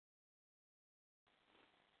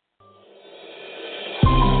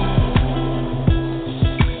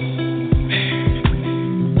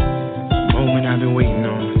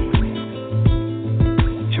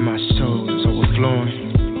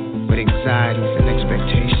dreams and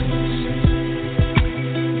expectations,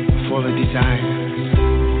 full of desire.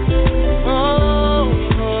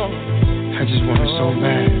 I just want it so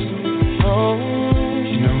bad,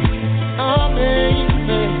 you know.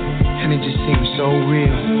 And it just seems so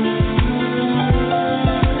real.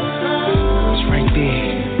 It's right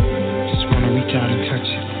there. Just want to reach out and touch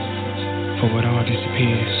it for what all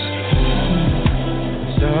disappears.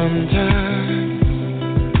 Sometimes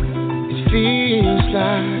it feels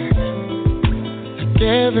like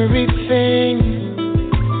everything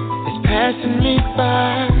is passing me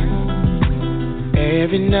by.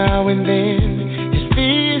 Every now and then it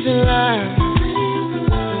feels alive.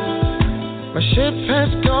 My ship has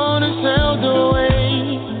gone and sailed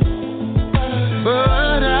away,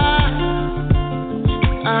 but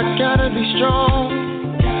I gotta be strong.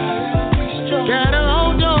 Gotta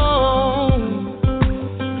hold on.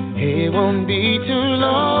 It won't be too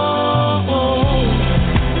long.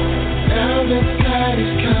 Now the tide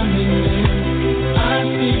is coming in. I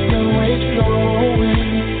see the waves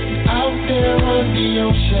flowing out there on the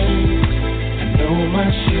ocean. I know my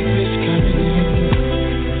ship is coming in,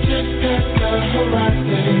 just past the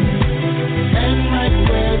horizon, and right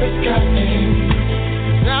where the sky ends.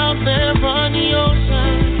 Out there on the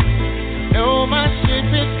ocean, know my ship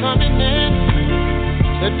is coming in,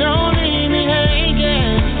 so don't leave me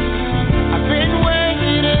hanging. I've been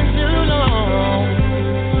waiting too long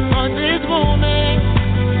for this moment.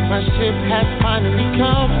 My ship has finally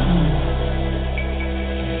come.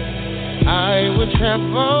 I will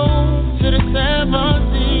travel to the seven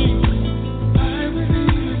seas.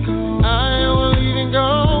 I will even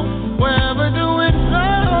go wherever the wind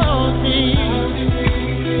blows me.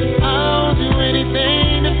 I'll do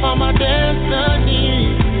anything to find my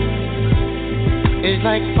destiny. It's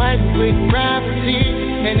like fighting with gravity,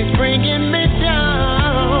 and it's bringing me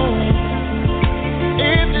down.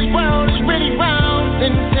 If this world is really round,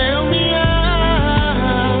 then tell me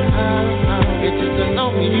how. It's just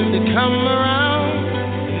alone for you to come around.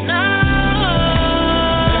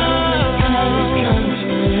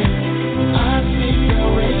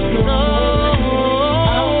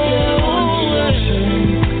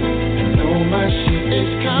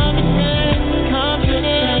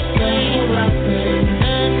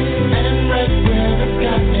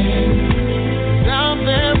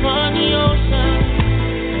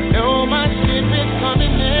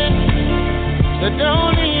 So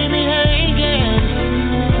don't leave me hanging.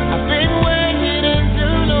 I've been waiting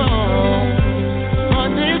too long for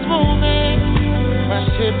this moment. My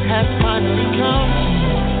ship has finally come.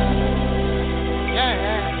 Yeah.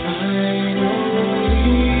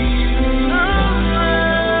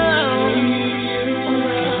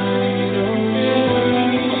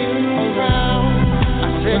 I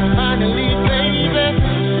said finally, baby.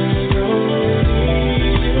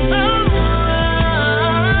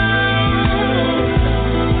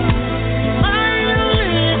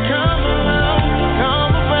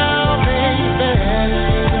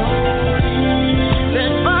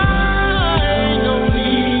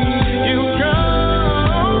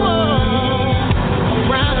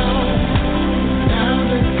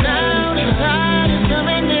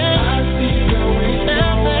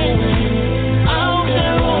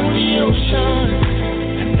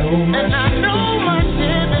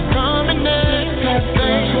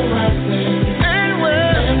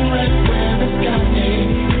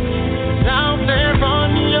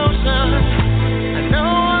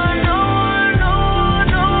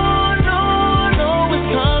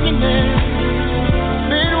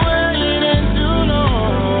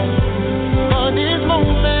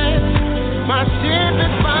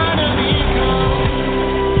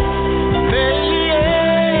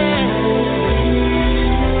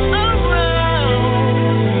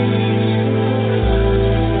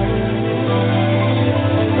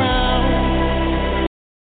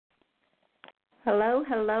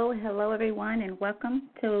 Hello, everyone, and welcome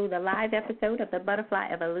to the live episode of the Butterfly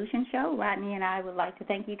Evolution Show. Rodney and I would like to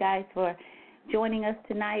thank you guys for joining us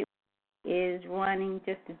tonight. Is running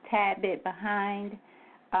just a tad bit behind,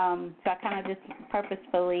 so I kind of just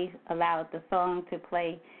purposefully allowed the song to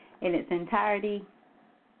play in its entirety,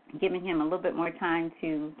 giving him a little bit more time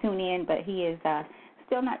to tune in, but he is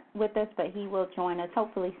still not with us, but he will join us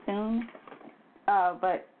hopefully soon.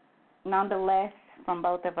 But nonetheless, from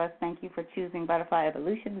both of us, thank you for choosing Butterfly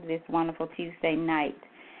Evolution this wonderful Tuesday night.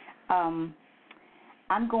 I'm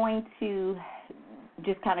going to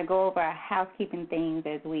just kind of go over our housekeeping things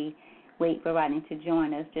as we wait for Rodney to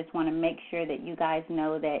join us. Just want to make sure that you guys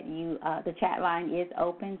know that the chat line is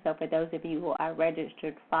open. So for those of you who are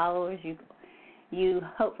registered followers, you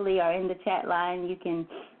hopefully are in the chat line. You can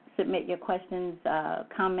submit your questions,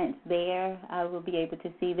 comments there. I will be able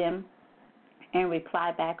to see them and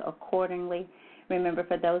reply back accordingly. Remember,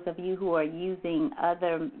 for those of you who are using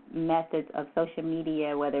other methods of social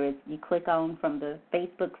media, whether it's you click on from the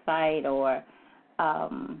Facebook site or,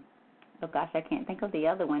 oh gosh, I can't think of the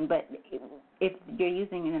other one, but if you're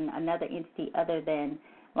using another entity other than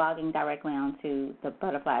logging directly onto the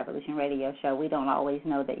Butterfly Evolution Radio Show, we don't always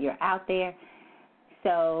know that you're out there.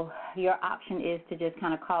 So your option is to just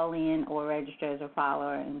kind of call in or register as a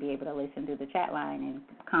follower and be able to listen to the chat line and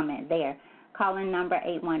comment there. Call-in number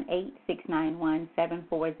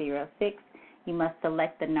 818-691-7406. You must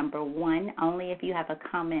select the number 1 only if you have a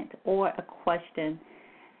comment or a question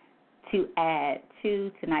to add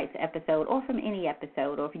to tonight's episode or from any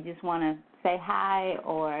episode, or if you just want to say hi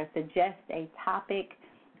or suggest a topic.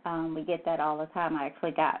 We get that all the time. I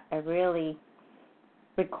actually got a really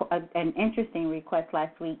an interesting request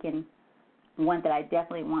last week, and one that I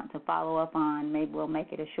definitely want to follow up on. Maybe we'll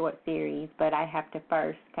make it a short series, but I have to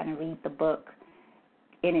first kind of read the book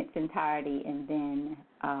in its entirety, and then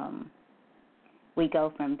we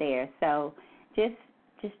go from there. So just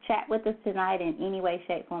chat with us tonight in any way,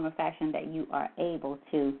 shape, form, or fashion that you are able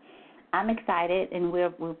to. I'm excited, and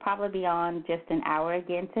we'll probably be on just an hour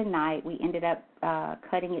again tonight. We ended up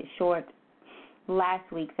cutting it short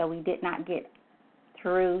last week, so we did not get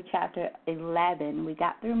through chapter 11. We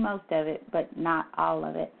got through most of it, but not all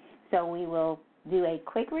of it. So we will do a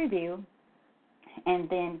quick review and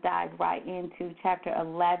then dive right into chapter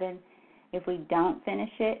 11. If we don't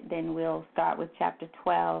finish it, then we'll start with chapter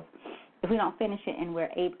 12. If we don't finish it and we're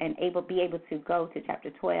able to go to chapter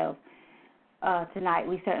 12 tonight,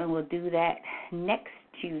 we certainly will do that next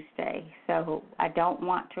Tuesday. So I don't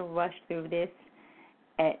want to rush through this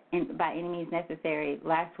by any means necessary.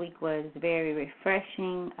 Last week was very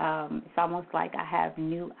refreshing. It's almost like I have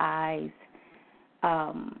new eyes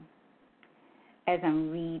as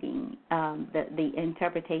I'm reading. The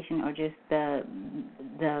interpretation or just the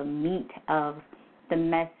meat of the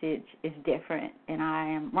message is different.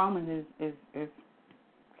 And Romans is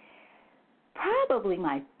probably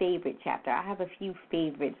my favorite chapter. I have a few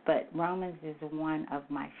favorites, but Romans is one of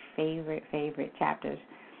my favorite chapters,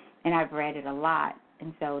 and I've read it a lot.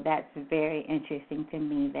 And so that's very interesting to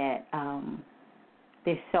me that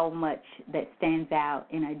there's so much that stands out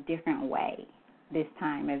in a different way this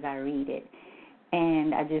time as I read it.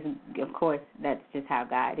 And of course, that's just how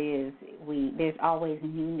God is. There's always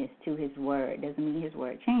newness to His Word. Doesn't mean His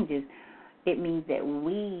Word changes. It means that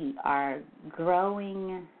we are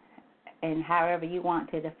growing, and however you want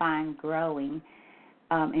to define growing.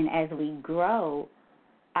 And as we grow,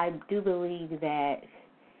 I do believe that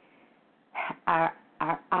our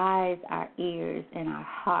eyes, our ears, and our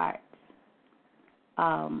hearts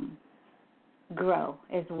grow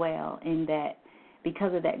as well, in that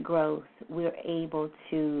because of that growth, we're able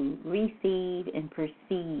to receive and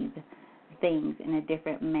perceive things in a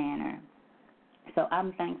different manner. So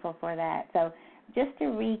I'm thankful for that. So just to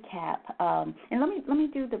recap, and let me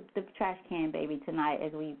do the trash can baby tonight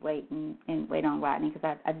as we wait and wait on Rodney,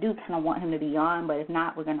 because I do kind of want him to be on, but if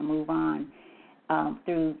not, we're going to move on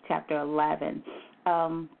through chapter 11.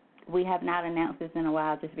 We have not announced this in a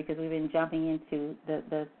while just because we've been jumping into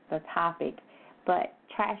the topic, but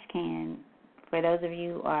trash can, for those of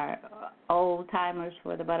you who are old-timers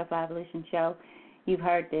for the Butterfly Evolution Show, you've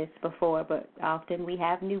heard this before, but often we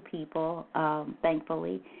have new people,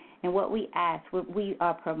 thankfully. And what we ask, we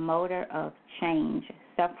are a promoter of change,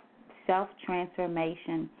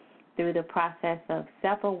 self-transformation through the process of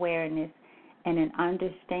self-awareness and an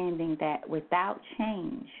understanding that without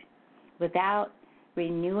change, without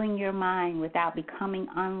renewing your mind, without becoming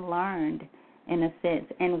unlearned in a sense,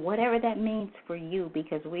 and whatever that means for you,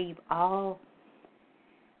 because we're all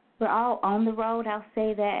on the road, I'll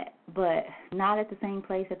say that, but not at the same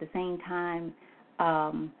place at the same time,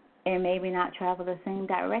 and maybe not travel the same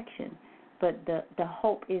direction. But the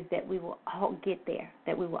hope is that we will all get there,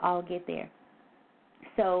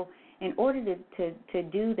 So in order to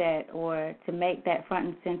do that, or to make that front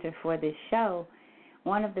and center for this show,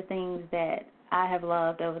 one of the things that I have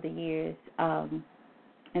loved over the years, and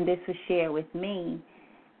this was shared with me,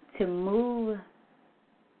 to move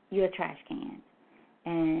your trash can.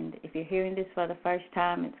 And if you're hearing this for the first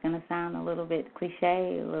time, it's going to sound a little bit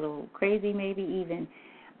cliche, a little crazy maybe even,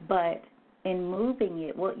 but in moving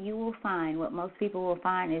it, what you will find, what most people will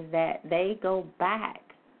find, is that they go back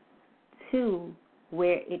to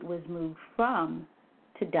where it was moved from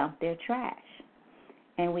to dump their trash.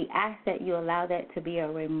 And we ask that you allow that to be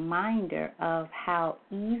a reminder of how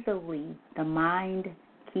easily the mind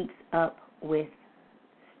keeps up with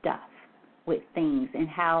stuff, with things, and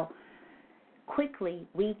how quickly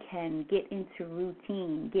we can get into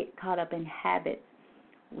routine, get caught up in habits,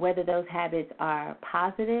 whether those habits are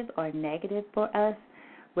positive or negative for us,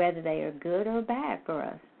 whether they are good or bad for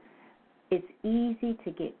us. It's easy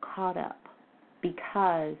to get caught up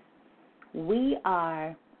because we are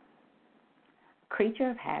a creature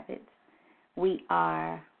of habits. We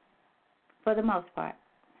are, for the most part,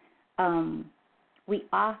 we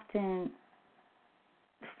often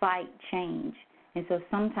fight change. And so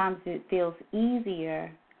sometimes it feels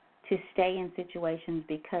easier to stay in situations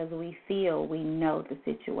because we feel we know the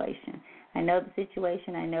situation. I know the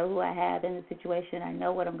situation. I know who I have in the situation. I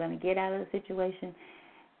know what I'm going to get out of the situation.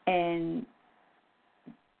 And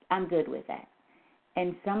I'm good with that.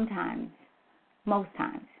 And sometimes, most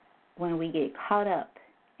times, when we get caught up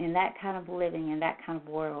in that kind of living, in that kind of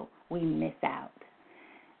world, we miss out.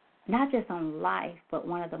 Not just on life, but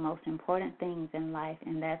one of the most important things in life,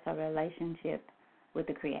 and that's a relationship with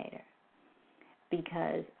the Creator.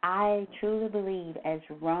 Because I truly believe, as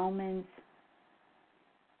Romans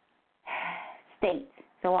states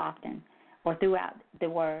so often, or throughout the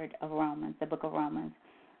word of Romans, the book of Romans,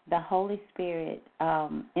 the Holy Spirit,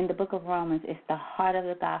 in the book of Romans, is the heart of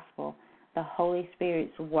the gospel, the Holy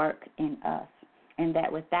Spirit's work in us. And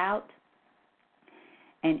that without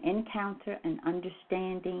an encounter, an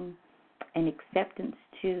understanding, an acceptance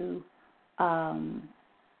to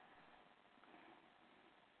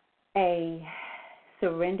a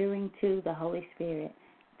surrendering to the Holy Spirit,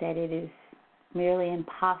 that it is merely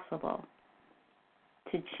impossible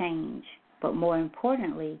to change. But more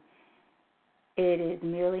importantly, it is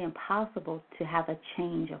merely impossible to have a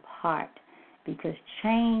change of heart, because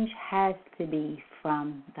change has to be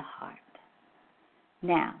from the heart.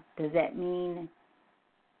 Now, does that mean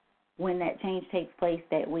when that change takes place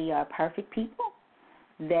that we are perfect people,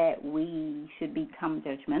 that we should become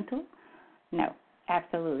judgmental? No,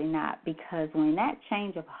 absolutely not, because when that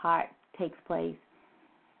change of heart takes place,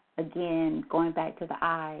 again, going back to the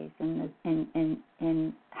eyes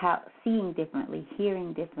and how seeing differently,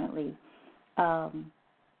 hearing differently,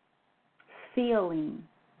 feeling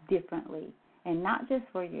differently, and not just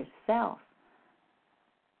for yourself,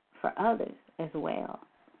 for others as well.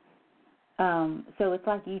 So it's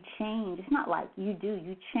like you change. It's not like you do.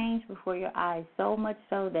 You change before your eyes, so much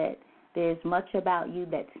so that there's much about you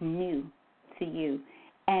that's new to you.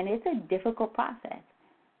 And it's a difficult process,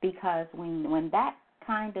 because when that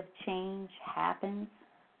kind of change happens,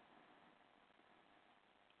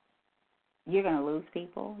 you're going to lose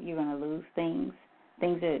people. You're going to lose things.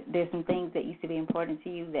 There's some things that used to be important to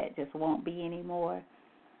you that just won't be anymore.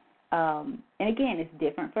 And again, it's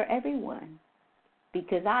different for everyone,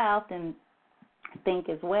 because I often think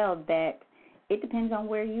as well that it depends on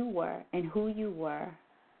where you were and who you were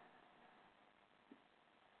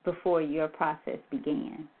before your process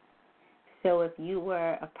began. So if you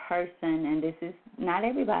were a person, and this is not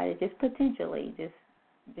everybody, just potentially,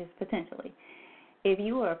 just potentially, if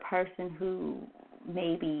you were a person who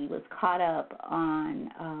maybe was caught up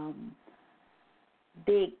on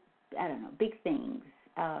big things,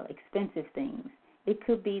 expensive things, it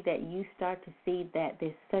could be that you start to see that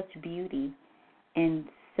there's such beauty in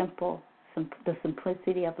the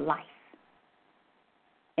simplicity of life.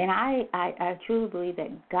 And I truly believe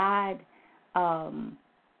that God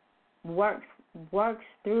works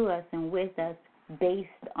through us and with us based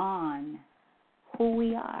on who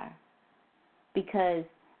we are, because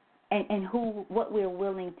and what we're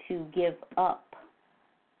willing to give up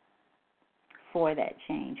for that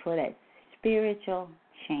change, for that spiritual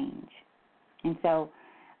change. And so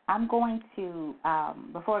I'm going to,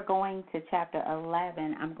 before going to chapter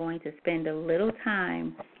 11, I'm going to spend a little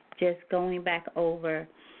time just going back over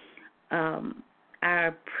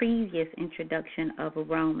our previous introduction of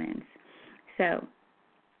Romans. So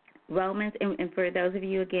Romans, and for those of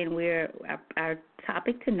you, again, our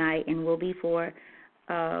topic tonight, and will be for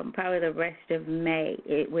probably the rest of May,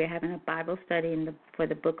 we're having a Bible study for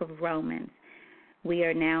the book of Romans. We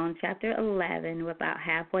are now in chapter 11. We're about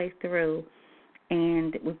halfway through,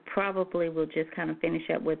 and we probably will just kind of finish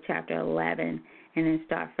up with chapter 11 and then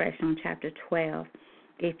start fresh on chapter 12.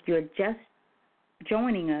 If you're just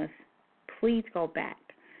joining us, please go back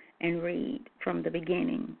and read from the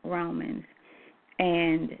beginning, Romans,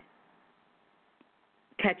 and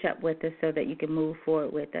catch up with us so that you can move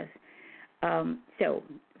forward with us. So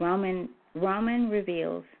Romans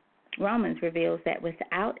reveals that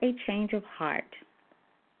without a change of heart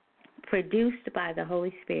produced by the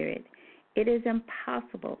Holy Spirit, it is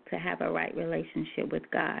impossible to have a right relationship with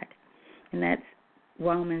God. And that's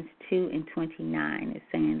Romans 2:29 is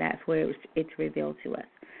saying that's where it's revealed to us.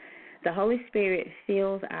 The Holy Spirit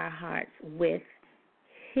fills our hearts with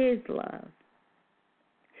His love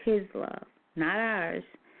His love, not ours,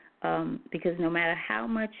 because no matter how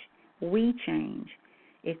much we change,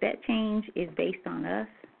 if that change is based on us,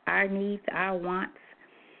 our needs, our wants,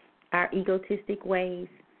 our egotistic ways,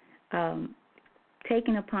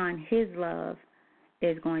 taking upon His love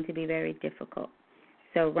is going to be very difficult.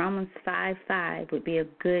 So Romans 5:5 would be a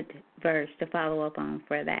good verse to follow up on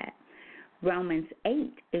for that. Romans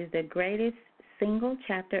 8 is the greatest single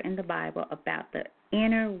chapter in the Bible about the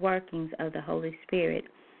inner workings of the Holy Spirit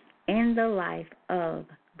in the life of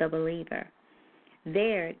the believer.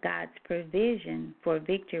 There, God's provision for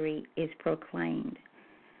victory is proclaimed.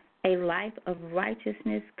 A life of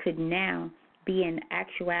righteousness could now be an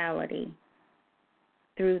actuality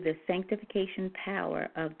through the sanctification power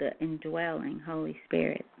of the indwelling Holy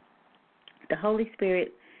Spirit. The Holy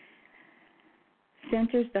Spirit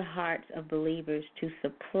enters the hearts of believers to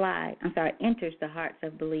supply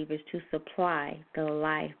the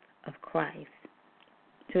life of Christ.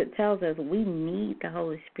 So it tells us we need the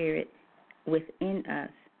Holy Spirit within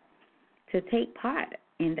us to take part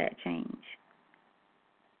in that change.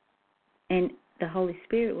 And the Holy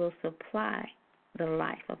Spirit will supply the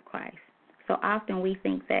life of Christ. So often we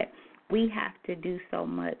think that we have to do so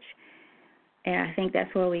much, and I think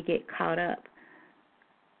that's where we get caught up.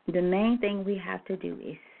 The main thing we have to do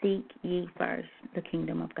is seek ye first the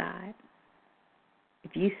kingdom of God.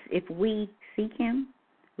 If we seek Him,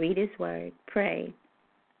 read His Word, pray,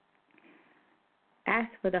 ask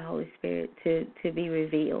for the Holy Spirit to be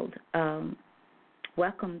revealed,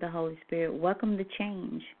 welcome the Holy Spirit, welcome the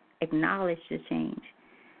change, acknowledge the change,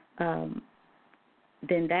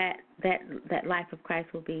 then that life of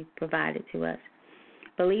Christ will be provided to us.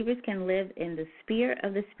 Believers can live in the sphere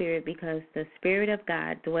of the Spirit because the Spirit of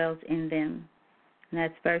God dwells in them. And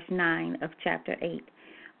that's verse 9 of chapter 8.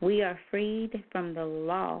 We are freed from the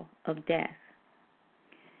law of death,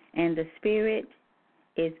 and the Spirit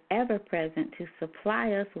is ever present to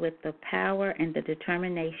supply us with the power and the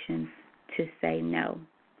determination to say no.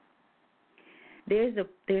 There's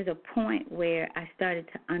a point where I started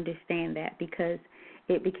to understand that, because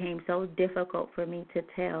it became so difficult for me to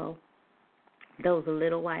tell those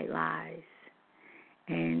little white lies.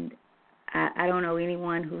 And I don't know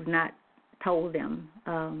anyone who's not told them.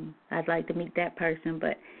 I'd like to meet that person,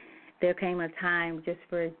 but there came a time, just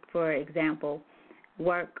for example,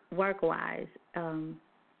 work-wise,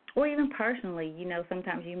 or even personally,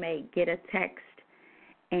 sometimes you may get a text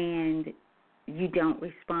and you don't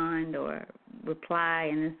respond or reply,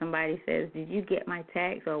 and then somebody says, did you get my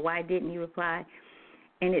text, or why didn't you reply?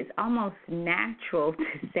 And it's almost natural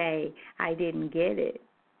to say, I didn't get it.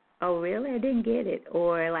 Oh, really? I didn't get it.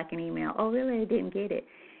 Or like an email, oh, really? I didn't get it.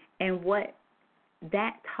 And what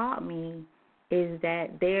that taught me is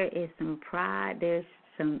that there is some pride, there's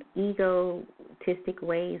some egotistic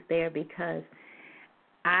ways there, because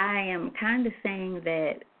I am kind of saying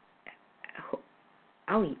that,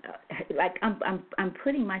 like I'm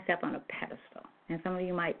putting myself on a pedestal. And some of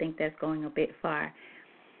you might think that's going a bit far.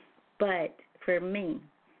 But for me,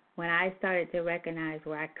 when I started to recognize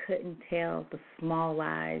where I couldn't tell the small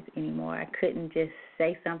lies anymore, I couldn't just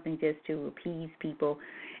say something just to appease people,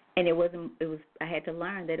 and I had to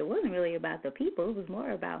learn that it wasn't really about the people. It was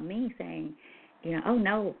more about me saying, oh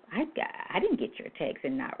no, I didn't get your text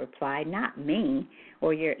and not reply, not me,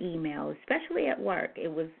 or your email, especially at work.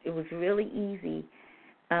 It was really easy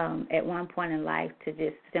at one point in life to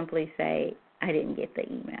just simply say, I didn't get the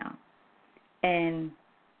email. And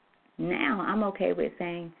now I'm okay with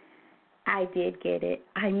saying, I did get it.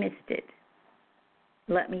 I missed it.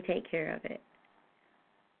 Let me take care of it.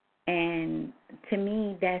 And to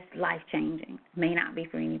me, that's life-changing. May not be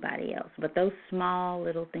for anybody else, but those small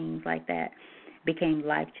little things like that became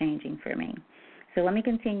life-changing for me. So let me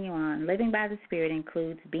continue on. Living by the Spirit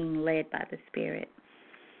includes being led by the Spirit.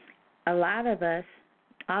 A lot of us,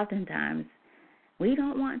 oftentimes, we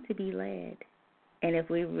don't want to be led. And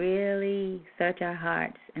if we really search our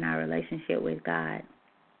hearts and our relationship with God,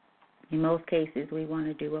 in most cases, we want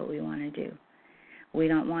to do what we want to do. We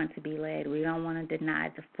don't want to be led. We don't want to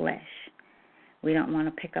deny the flesh. We don't want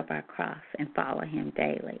to pick up our cross and follow Him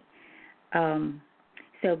daily.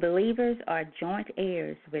 So believers are joint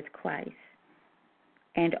heirs with Christ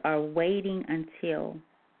and are waiting until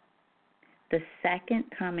the second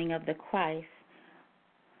coming of the Christ,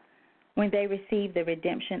 when they receive the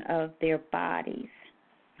redemption of their bodies.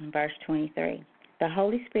 In verse 23, the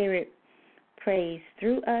Holy Spirit prays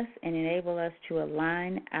through us and enable us to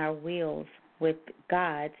align our wills with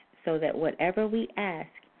God's, so that whatever we ask,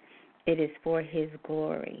 it is for His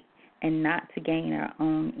glory and not to gain our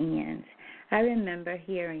own ends. I remember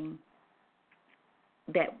hearing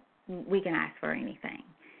that we can ask for anything.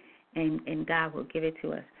 and God will give it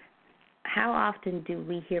to us. How often do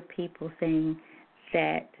we hear people saying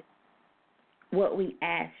that what we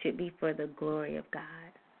ask should be for the glory of God?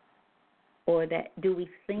 Or that do we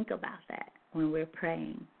think about that when we're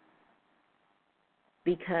praying?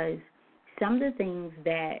 Because some of the things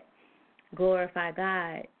that glorify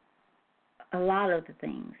God, a lot of the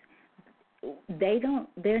things,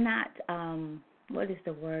 they're not, what is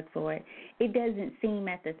the word for it? It doesn't seem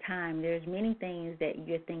at the time. There's many things that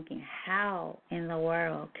you're thinking, how in the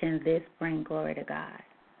world can this bring glory to God?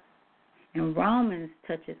 And Romans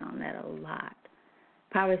touches on that a lot.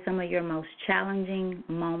 Probably some of your most challenging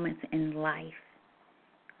moments in life,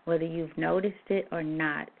 whether you've noticed it or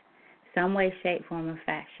not, some way, shape, form, or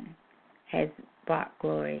fashion has brought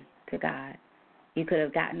glory to God. You could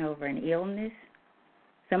have gotten over an illness.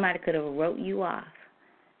 Somebody could have wrote you off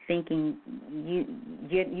thinking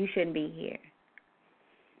you shouldn't be here.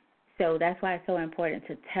 So that's why it's so important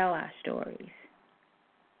to tell our stories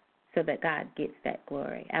so that God gets that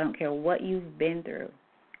glory. I don't care what you've been through,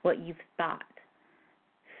 what you've thought.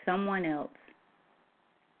 Someone else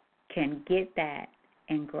can get that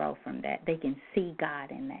and grow from that. They can see God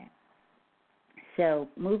in that. So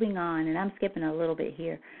moving on, and I'm skipping a little bit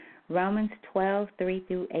here, Romans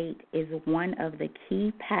 12:3-8 is one of the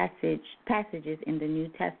key passages in the New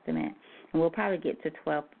Testament. And we'll probably get to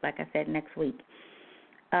 12, like I said, next week.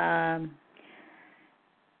 Let's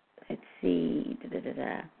see.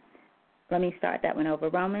 Let me start that one over.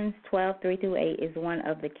 Romans 12:3-8 is one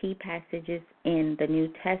of the key passages in the New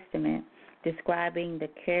Testament describing the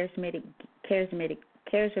charismatic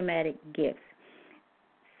gifts.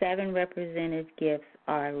 7 representative gifts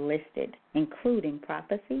are listed, including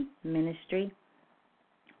prophecy, ministry,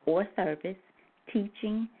 or service,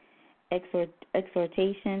 teaching,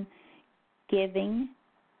 exhortation, giving,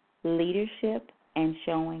 leadership, and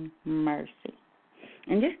showing mercy.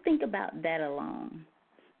 And just think about that alone.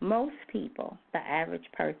 Most people, the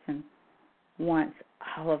average person, wants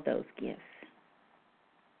all of those gifts.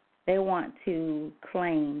 They want to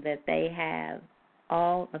claim that they have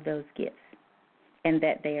all of those gifts and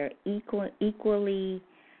that they are equally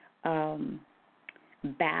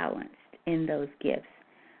balanced in those gifts.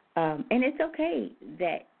 And it's okay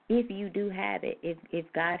that if you do have it, if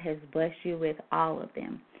God has blessed you with all of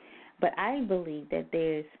them. But I believe that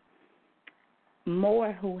there's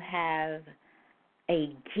more who have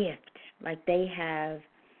a gift, like they have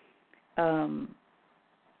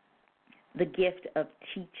the gift of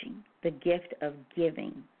teaching, the gift of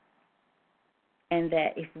giving, and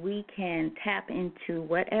that if we can tap into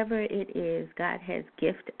whatever it is God has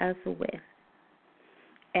gifted us with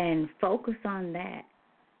and focus on that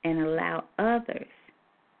and allow others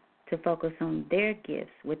to focus on their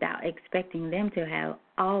gifts without expecting them to have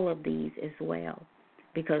all of these as well.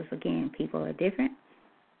 Because, again, people are different.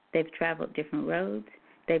 They've traveled different roads.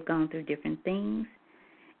 They've gone through different things.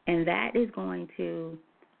 And that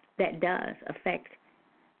does affect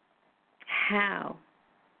how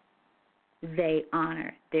they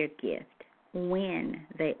honor their gift, when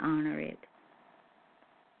they honor it.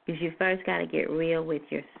 Because you first got to get real with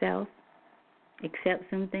yourself, accept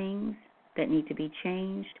some things that need to be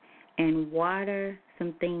changed, and water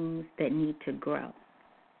some things that need to grow.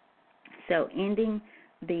 So ending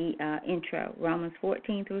the intro, Romans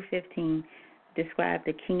 14-15 describe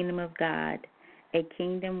the kingdom of God, a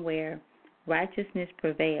kingdom where righteousness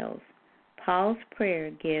prevails. Paul's prayer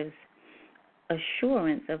gives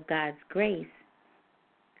assurance of God's grace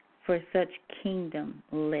for such kingdom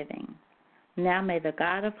living. Now may the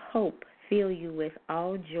God of hope fill you with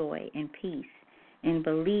all joy and peace in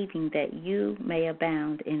believing that you may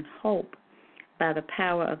abound in hope by the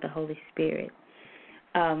power of the Holy Spirit.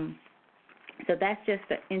 So that's just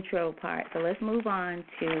the intro part. So let's move on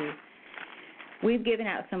to, we've given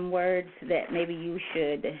out some words that maybe you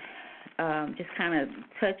should just kind of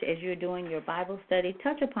touch as you're doing your Bible study.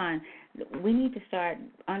 Touch upon, we need to start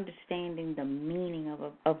understanding the meaning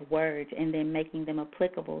of words and then making them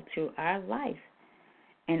applicable to our life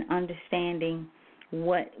and understanding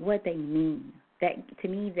what they mean. That, to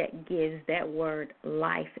me, that gives that word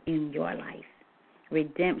life in your life.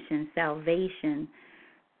 Redemption, salvation,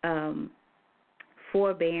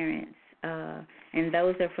 forbearance, and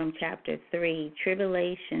those are from chapter 3,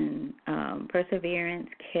 tribulation, perseverance,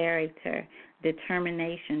 character,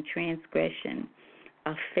 determination, transgression,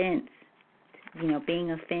 offense,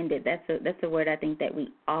 being offended. That's a word I think that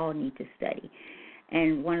we all need to study.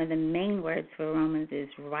 And one of the main words for Romans is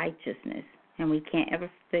righteousness, and we can't ever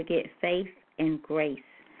forget faith and grace.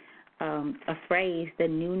 A phrase, the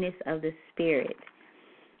newness of the Spirit.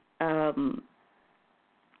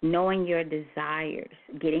 knowing your desires,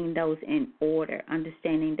 getting those in order,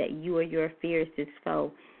 understanding that you are your fiercest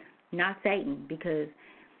foe, not Satan, because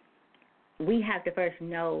we have to first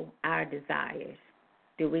know our desires.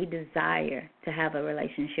 Do we desire to have a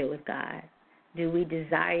relationship with God? Do we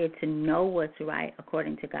desire to know what's right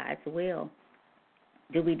according to God's will?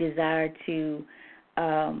 Do we desire to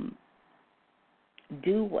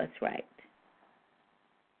do what's right?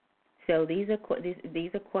 So these are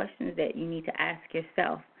questions that you need to ask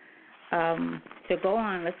yourself. So let's go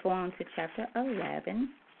on to chapter 11.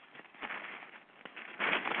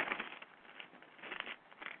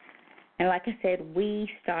 And like I said, we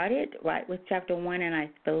started right with chapter 1, and I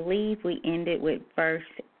believe we ended with verse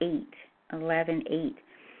 8, 11:8.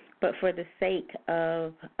 But for the sake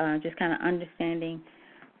of just kind of understanding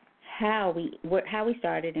how we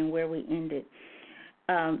started and where we ended,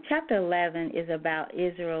 chapter 11 is about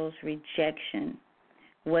Israel's rejection.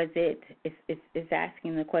 It's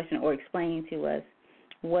asking the question or explaining to us,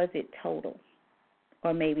 was it total?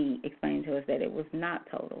 Or maybe explaining to us that it was not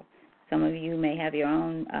total. Some of you may have your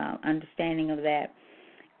own understanding of that.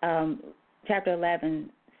 Chapter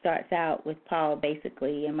 11 starts out with Paul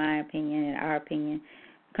basically, in my opinion and our opinion,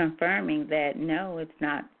 confirming that no,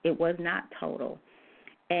 it was not total.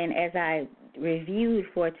 And as I reviewed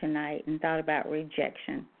for tonight and thought about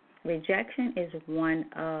rejection is one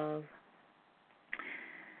of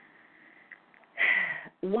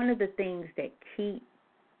the things that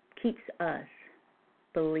keeps us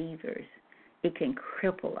believers. It can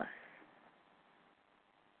cripple us.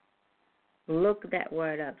 Look that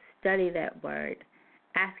word up. Study that word.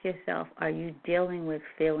 Ask yourself, are you dealing with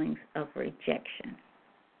feelings of rejection?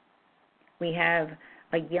 We have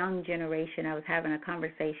a young generation. I was having a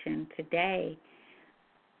conversation today.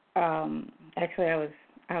 Actually,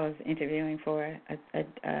 I was interviewing for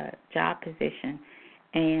a job position,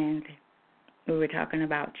 and we were talking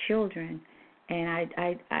about children, and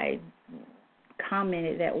I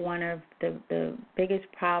commented that one of the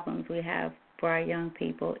biggest problems we have for our young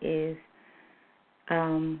people is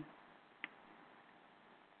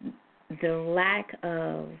the lack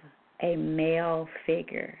of a male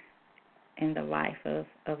figure in the life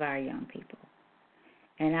of our young people.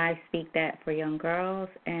 And I speak that for young girls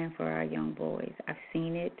and for our young boys. I've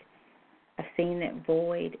seen it. I've seen that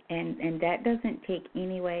void, and that doesn't take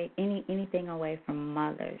anything away from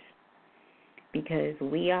mothers, because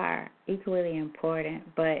we are equally important.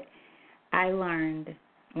 But I learned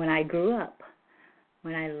when I grew up,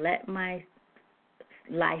 when I let my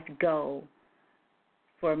life go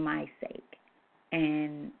for my sake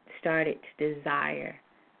and started to desire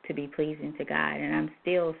to be pleasing to God, and I'm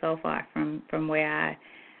still so far from where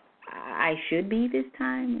I should be this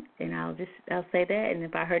time, and I'll say that. And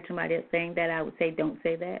if I heard somebody else saying that, I would say don't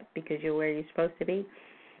say that, because you're where you're supposed to be.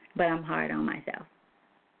 But I'm hard on myself.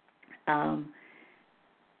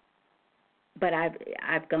 But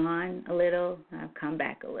I've gone a little, I've come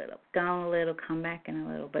back a little, gone a little, come back in a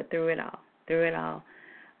little. But through it all,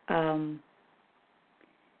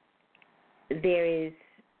 there is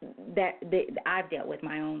that I've dealt with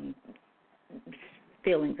my own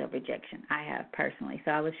feelings of rejection. I have personally. So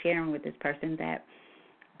I was sharing with this person that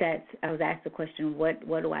I was asked the question, what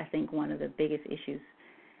do I think one of the biggest issues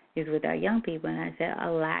is with our young people? And I said a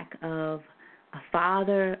lack of a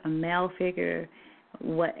father, a male figure,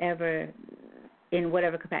 whatever, in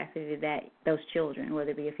whatever capacity that those children, whether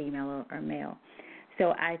it be a female or male.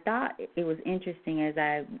 So I thought it was interesting as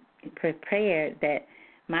I prepared that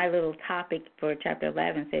my little topic for chapter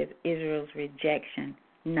 11 says Israel's rejection,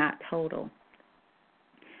 not total.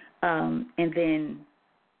 And then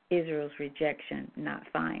Israel's rejection, not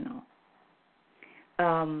final.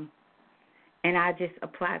 And I just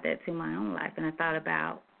applied that to my own life, and I thought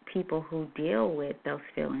about people who deal with those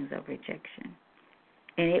feelings of rejection.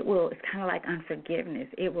 And it's kind of like unforgiveness.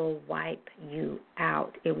 It will wipe you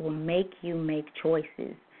out. It will make you make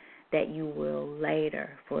choices that you will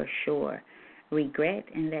later, for sure, regret,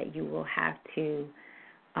 and that you will have to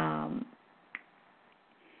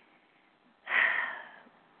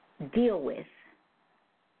deal with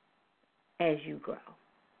as you grow.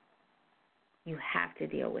 You have to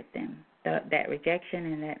deal with them, that rejection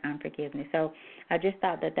and that unforgiveness. So I just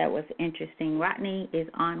thought that was interesting. Rodney is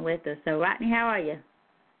on with us. So, Rodney, how are you?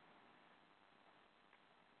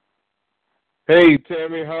 Hey,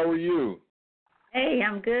 Tammy, how are you? Hey,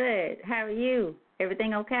 I'm good. How are you?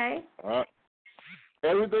 Everything okay?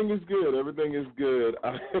 Everything is good. Everything is good.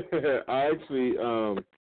 I actually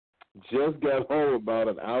just got home about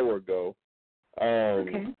an hour ago.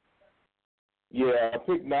 Okay. Yeah, I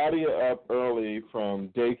picked Nadia up early from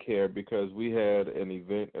daycare because we had an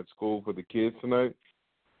event at school for the kids tonight.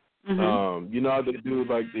 Mhm. You know how they do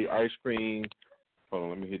like the ice cream. Hold on,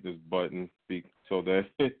 let me hit this button so that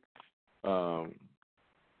um,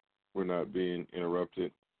 we're not being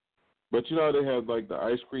interrupted. But you know how they have like the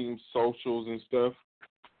ice cream socials and stuff.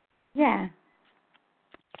 Yeah.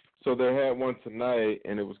 So they had one tonight,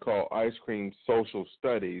 and it was called Ice Cream Social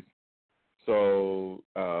Studies. So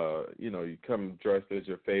you come dressed as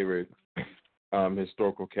your favorite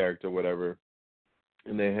historical character, whatever,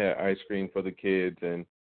 and they had ice cream for the kids and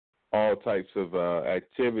all types of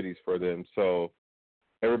activities for them. So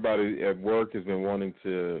everybody at work has been wanting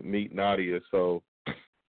to meet Nadia. So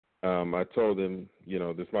I told them,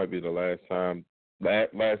 this might be the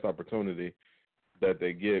last opportunity that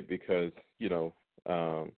they get because,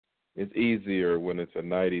 it's easier when it's a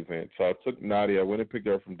night event. So I took Nadia. I went and picked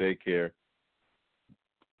her up from daycare.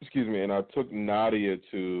 Excuse me, and I took Nadia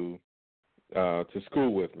to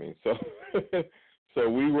school with me. So so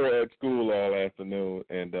we were at school all afternoon,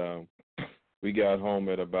 and we got home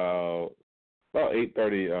at about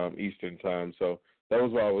 8:30 Eastern time. So that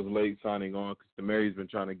was why I was late signing on because Mary's been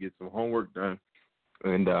trying to get some homework done,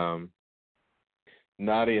 and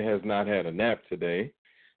Nadia has not had a nap today,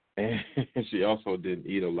 and she also didn't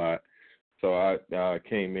eat a lot. So I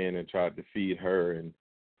came in and tried to feed her and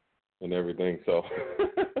everything. So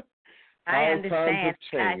I times understand. have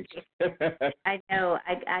changed. I know.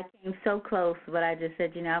 I came so close, but I just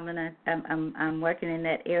said, I'm working in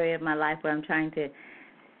that area of my life where I'm trying to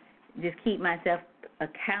just keep myself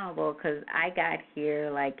accountable because I got here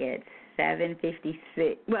like at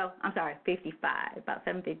 7:56. Well, I'm sorry, 55, about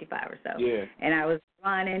 7:55 or so. Yeah. And I was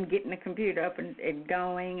running, getting the computer up and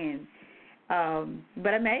going, and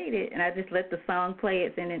but I made it, and I just let the song play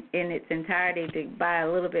it in its entirety to buy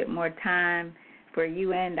a little bit more time for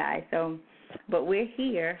you and I. So, but we're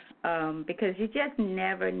here because you just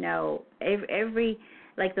never know. Every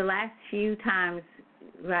like the last few times,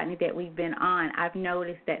 Rodney, that we've been on, I've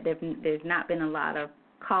noticed that there's not been a lot of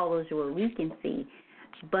callers where we can see,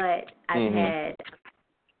 but I've had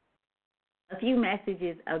a few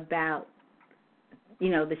messages about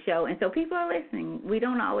the show, and so people are listening. We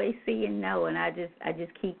don't always see and know, and I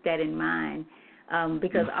just keep that in mind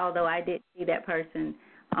because although I didn't see that person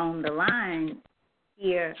on the line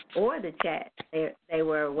here or the chat, they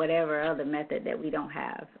were whatever other method that we don't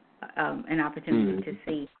have an opportunity to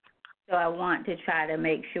see. So I want to try to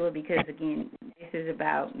make sure because, again, this is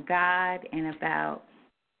about God and about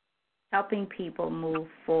helping people move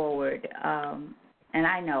forward. And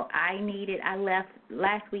I know I need it. I left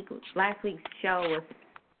last week's show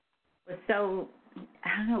was so,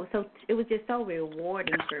 I don't know, so it was just so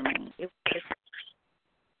rewarding for me. It was just,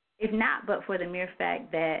 if not but for the mere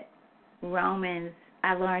fact that Romans,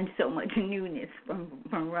 I learned so much newness from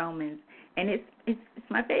Romans, and it's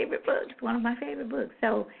my favorite book. It's one of my favorite books.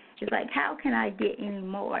 So it's like, how can I get any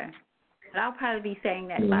more? But I'll probably be saying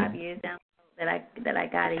that 5 years down the road that I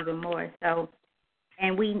got even more. So,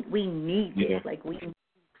 and we need this. Like, we need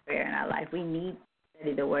prayer in our life. We need to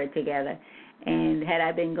study the Word together. And had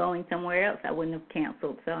I been going somewhere else, I wouldn't have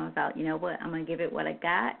canceled. So I thought, you know what, I'm gonna give it what I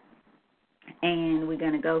got, and we're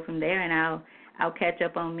gonna go from there. And I'll catch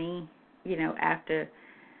up on me, after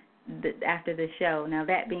the show. Now,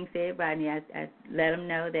 that being said, Rodney, I let them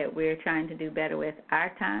know that we're trying to do better with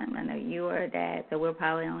our time. I know you are a dad, so we'll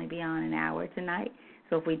probably only be on an hour tonight.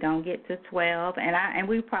 So if we don't get to 12, and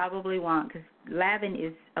we probably won't, because 11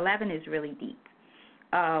 is really deep.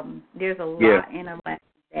 There's a lot in 11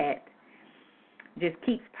 that just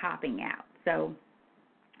keeps popping out. So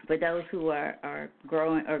for those who are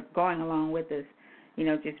growing or going along with us,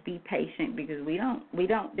 just be patient because we don't.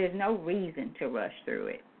 There's no reason to rush through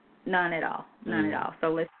it. None at all.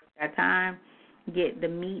 So let's take our time, get the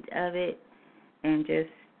meat of it, and just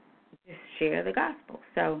share the gospel.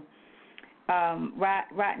 So,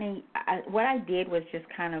 Rodney, what I did was just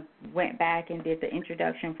kind of went back and did the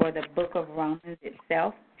introduction for the book of Romans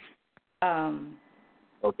itself.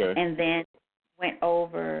 Okay. And then went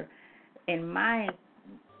over in my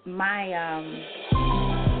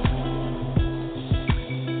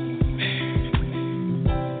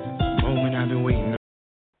moment I've been waiting.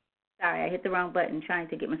 Sorry, I hit the wrong button trying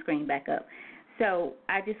to get my screen back up. So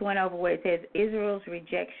I just went over where it says Israel's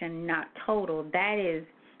rejection not total. That is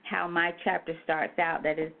how my chapter starts out.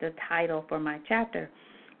 That is the title for my chapter.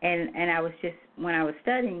 And I was just, when I was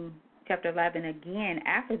studying chapter 11 again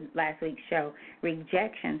after last week's show,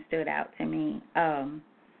 rejection stood out to me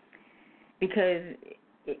because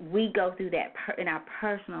we go through that in our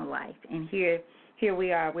personal life. And here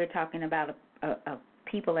we are, we're talking about a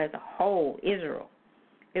people as a whole,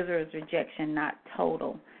 Israel's rejection not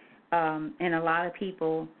total. And a lot of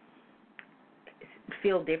people,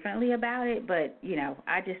 feel differently about it, but,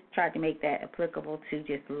 I just tried to make that applicable to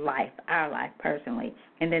just life, our life personally.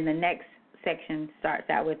 And then the next section starts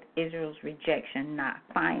out with Israel's rejection, not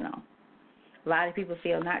final. A lot of people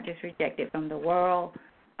feel not just rejected from the world,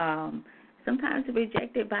 sometimes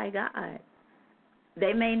rejected by God.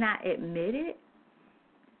 They may not admit it.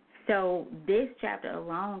 So this chapter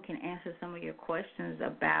alone can answer some of your questions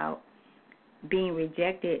about being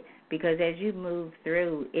rejected, because as you move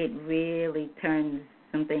through, it really turns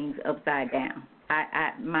some things upside down,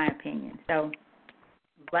 my opinion. So,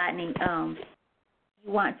 Rodney,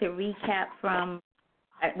 you want to recap from,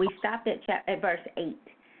 we stopped at verse 8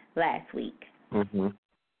 last week. Mm-hmm.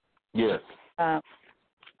 Yes.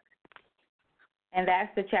 And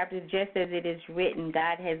that's the chapter, just as it is written,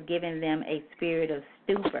 God has given them a spirit of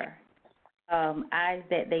stupor, eyes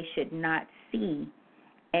that they should not see,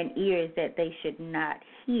 and ears that they should not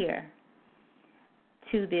hear,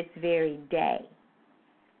 to this very day.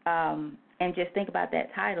 And just think about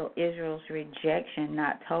that title, Israel's rejection,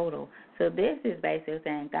 not total. So this is basically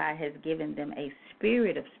saying God has given them a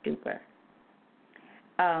spirit of stupor.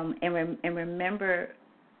 And remember,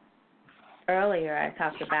 earlier I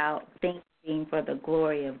talked about things being for the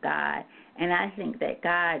glory of God. And I think that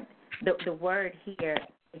God, the word here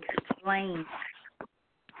explains the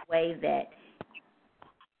way that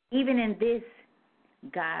even in this,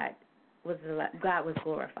 God was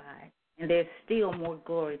glorified, and there's still more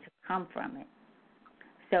glory to come from it.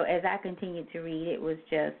 So as I continued to read, it was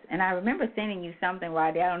just, and I remember sending you something,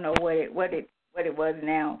 Rodney. I don't know what it was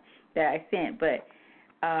now that I sent, but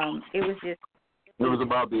it was just. It was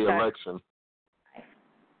about the election.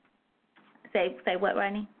 Say what,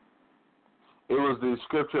 Rodney? It was the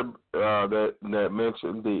scripture that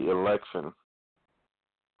mentioned the election.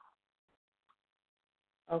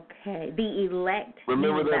 Okay, the elect.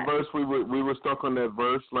 Remember that verse? We were stuck on that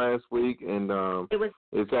verse last week, and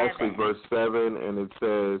it's actually verse 7, and it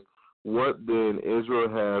says, "What then? Israel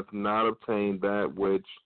hath not obtained that which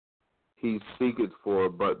he seeketh for,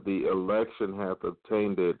 but the election hath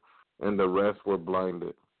obtained it, and the rest were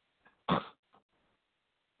blinded."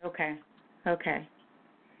 Okay.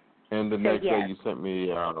 And the next day you sent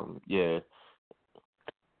me,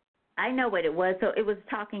 I know what it was. So it was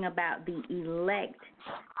talking about the elect.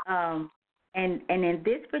 And in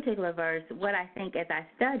this particular verse, what I think as I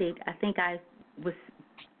studied, I think I was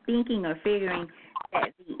thinking or figuring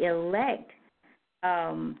that the elect,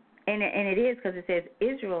 and it is because it says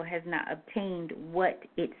Israel has not obtained what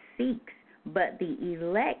it seeks, but the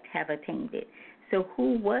elect have attained it. So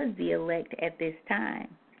who was the elect at this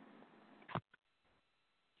time?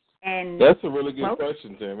 And that's a really good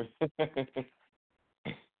question, Tammy.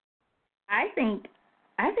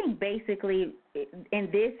 I think basically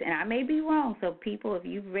in this, and I may be wrong, so people, if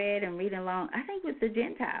you've read and reading along, I think it's the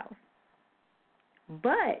Gentiles.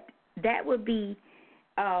 But that would be,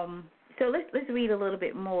 so let's read a little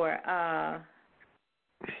bit more,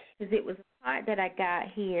 because it was a part that I got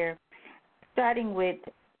here, starting with,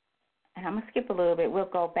 and I'm going to skip a little bit, we'll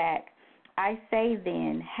go back. I say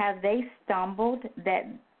then, have they stumbled that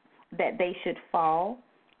they should fall?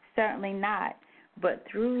 Certainly not, but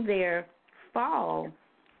through their fall,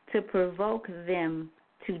 to provoke them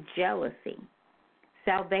to jealousy,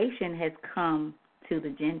 salvation has come to the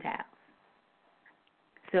Gentiles.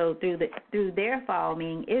 So through their fall,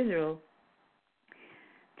 meaning Israel,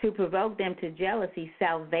 to provoke them to jealousy,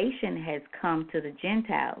 salvation has come to the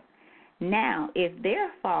Gentiles. Now, if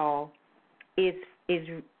their fall is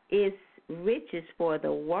riches for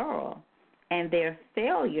the world, and their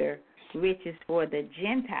failure riches for the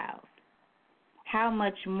Gentiles, how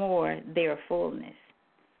much more their fullness?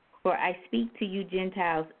 For I speak to you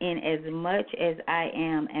Gentiles, in as much as I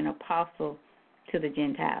am an apostle to the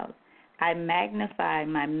Gentiles. I magnify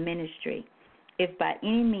my ministry, if by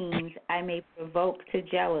any means I may provoke to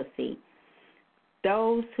jealousy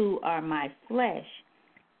those who are my flesh,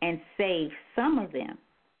 and save some of them,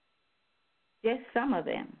 just some of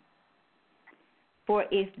them. For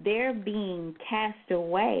if their being cast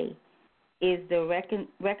away is the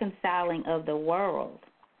reconciling of the world.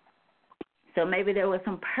 So maybe there was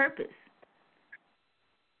some purpose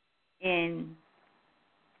in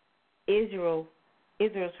Israel's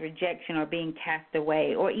rejection or being cast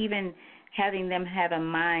away, or even having them have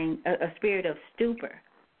a spirit of stupor.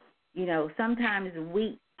 Sometimes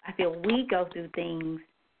I feel we go through things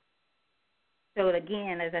so that,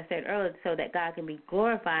 again, as I said earlier, so that God can be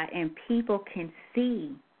glorified and people can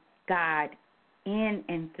see God in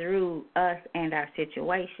and through us and our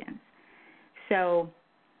situations. So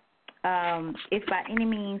if by any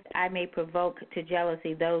means I may provoke to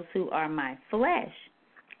jealousy those who are my flesh,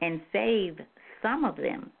 and save some of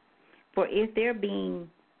them. For if their being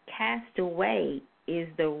cast away is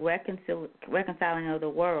the reconciling of the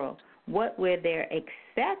world, what will their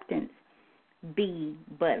acceptance be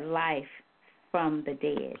but life from the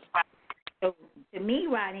dead? So to me,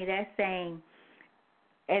 Rodney, that's saying,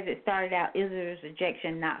 as it started out, Israel's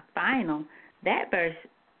rejection not final. That verse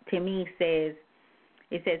to me says,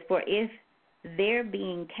 it says, for if their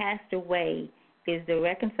being cast away is the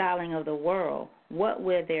reconciling of the world, what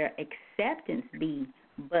will their acceptance be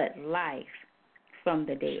but life from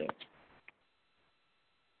the dead?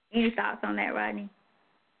 Any thoughts on that, Rodney?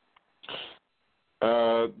 There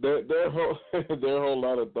are a whole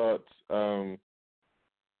lot of thoughts.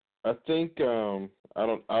 I think I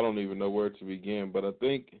don't even know where to begin, but I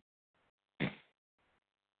think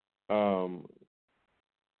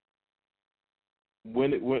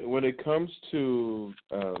when it comes to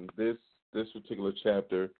this particular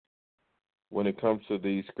chapter, when it comes to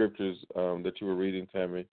the scriptures that you were reading,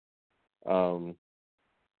 Tammy,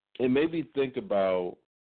 it made me think about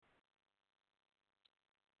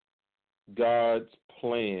God's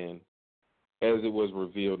plan as it was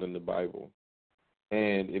revealed in the Bible.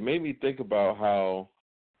 And it made me think about how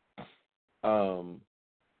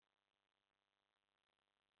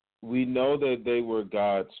we know that they were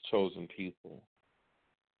God's chosen people.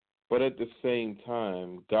 But at the same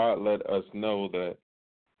time, God let us know that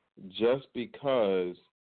just because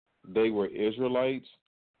they were Israelites,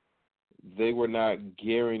 they were not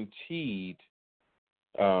guaranteed,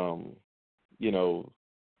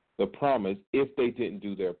 the promise if they didn't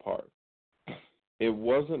do their part. It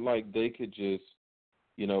wasn't like they could just,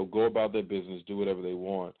 go about their business, do whatever they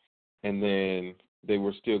want, and then they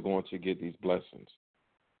were still going to get these blessings.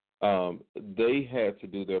 They had to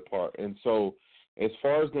do their part. And so as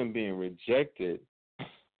far as them being rejected,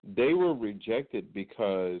 they were rejected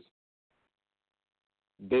because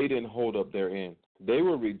they didn't hold up their end. They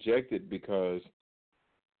were rejected because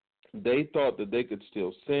they thought that they could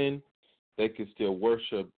still sin, they could still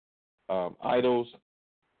worship idols,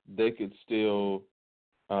 they could still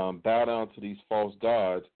bow down to these false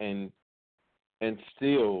gods and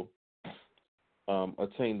still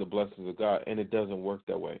attain the blessings of God, and it doesn't work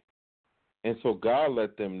that way. And so God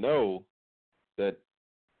let them know that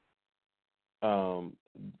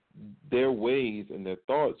their ways and their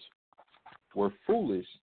thoughts were foolish,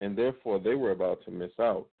 and therefore they were about to miss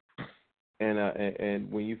out.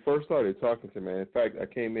 And when you first started talking to me, in fact, I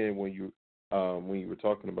came in when you were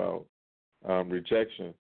talking about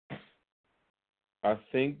rejection. I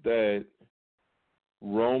think that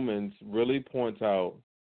Romans really points out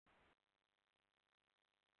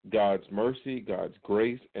God's mercy, God's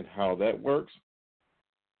grace, and how that works,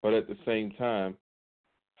 but at the same time,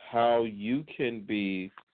 how you can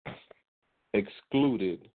be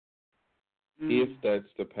excluded if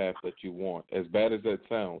that's the path that you want, as bad as that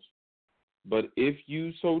sounds. But if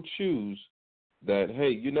you so choose that, hey,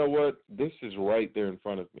 you know what, this is right there in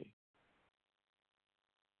front of me.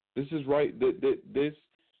 This is right. This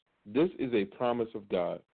is a promise of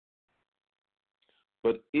God.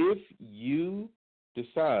 But if you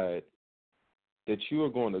decide that you are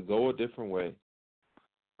going to go a different way,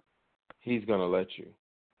 He's going to let you.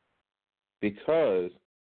 Because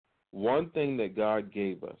one thing that God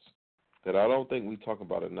gave us that I don't think we talk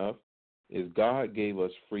about enough is God gave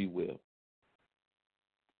us free will.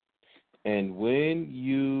 And when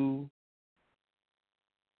you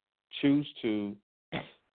choose to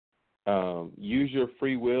use your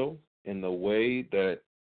free will in the way that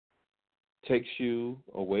takes you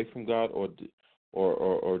away from God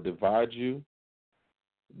or divides you,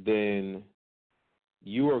 then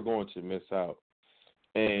you are going to miss out.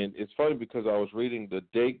 And it's funny because I was reading the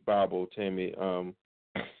Dake Bible, Tammy,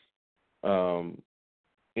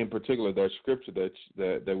 in particular that scripture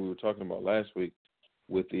that we were talking about last week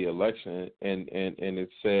with the election, and it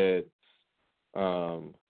said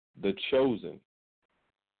the chosen.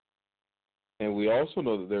 And we also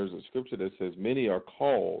know that there's a scripture that says many are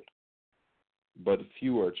called, but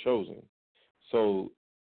few are chosen. So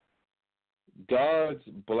God's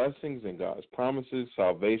blessings and God's promises,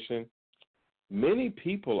 salvation, many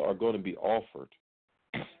people are going to be offered.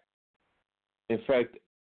 In fact,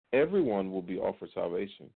 everyone will be offered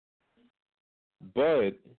salvation.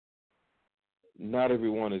 But not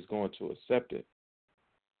everyone is going to accept it.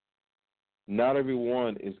 Not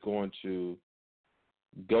everyone is going to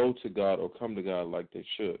go to God or come to God like they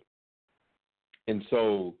should. And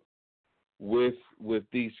so with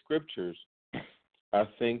these scriptures, I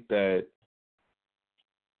think that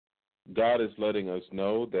God is letting us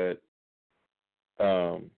know that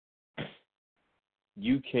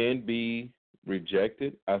you can be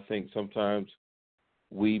rejected. I think sometimes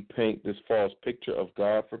we paint this false picture of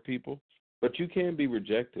God for people, but you can be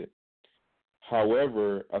rejected.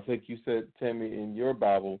 However, I think you said, Tammy, in your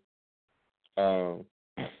Bible, what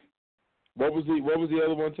was the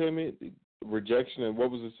other one, Tammy? Rejection, and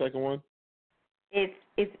what was the second one? It's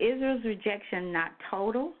Israel's rejection not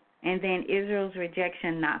total, and then Israel's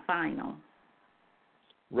rejection not final.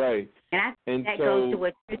 Right. And I think that goes to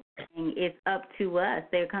what you're saying. It's up to us.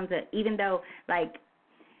 There comes even though, like,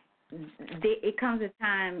 it comes a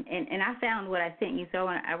time, and I found what I sent you, so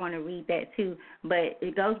I want to read that too, but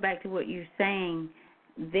it goes back to what you're saying.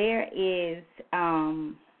 There is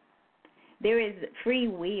free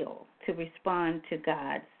will to respond to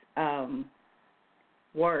God's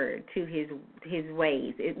word, to his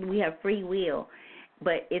ways. We have free will,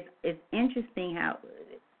 but it's interesting how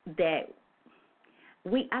that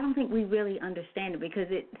I don't think we really understand it, because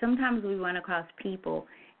sometimes we run across people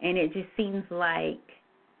and it just seems like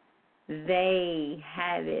they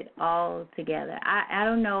have it all together. I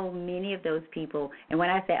don't know many of those people, and when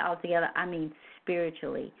I say all together, I mean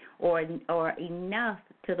spiritually, or enough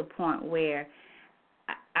to the point where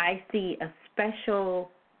I see a special,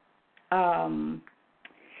 for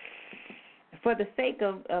the sake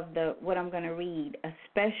of what I'm going to read, a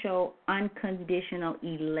special unconditional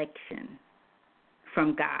election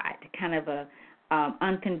from God, kind of a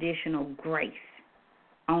unconditional grace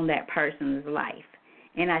on that person's life.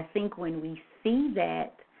 And I think when we see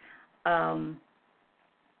that, I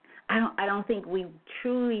don't think we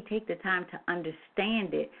truly take the time to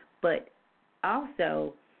understand it. But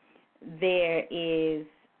also, there is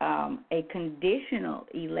a conditional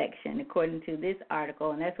election, according to this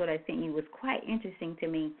article, and that's what I sent you. Was quite interesting to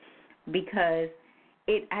me, because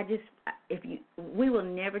we will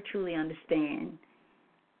never truly understand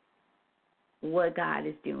what God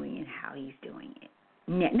is doing and how He's doing it.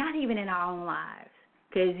 Not even in our own lives.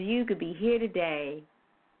 Because you could be here today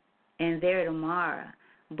and there tomorrow.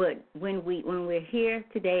 But when we're here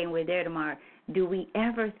today and we're there tomorrow, do we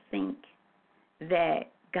ever think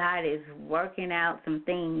that God is working out some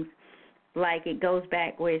things? Like it goes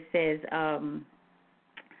back where it says, I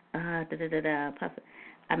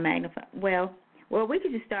magnify. Well, we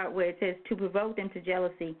could just start where it says, to provoke them to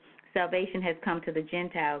jealousy, salvation has come to the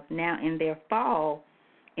Gentiles. Now in their fall,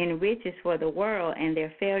 in riches for the world, and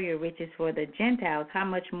their failure riches for the Gentiles, how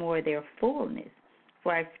much more their fullness?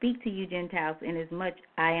 For I speak to you Gentiles, inasmuch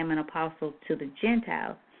I am an apostle to the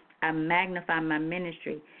Gentiles. I magnify my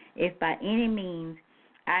ministry, if by any means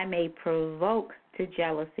I may provoke to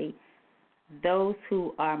jealousy those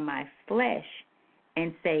who are my flesh,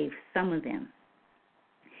 and save some of them.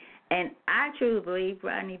 And I truly believe,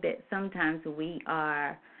 Rodney, that sometimes we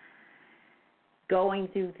are going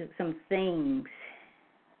through some things,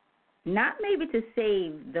 not maybe to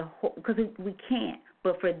save the whole, because we can't,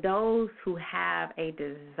 but for those who have a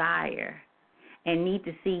desire and need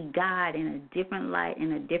to see God in a different light,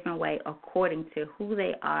 in a different way, according to who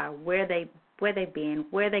they are, where they've been,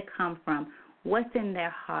 where they come from, what's in their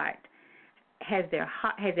heart. Has it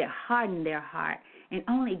hardened their heart? And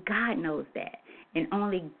only God knows that. And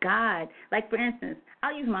only God, like for instance,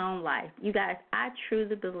 I'll use my own life. You guys, I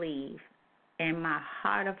truly believe in my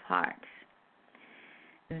heart of hearts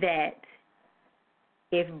that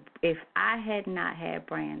if I had not had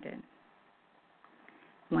Brandon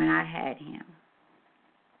when I had him,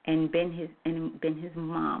 and been his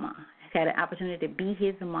mama, had an opportunity to be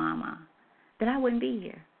his mama, that I wouldn't be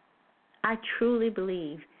here. I truly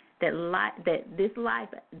believe that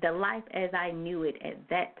the life as I knew it at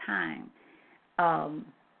that time,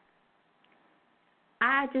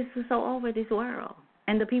 I just was so over this world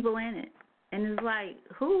and the people in it. And it's like,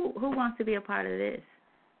 who wants to be a part of this?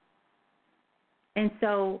 And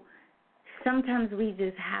so sometimes we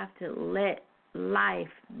just have to let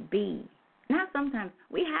life be. Not sometimes.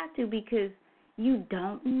 We have to, because you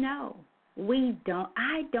don't know.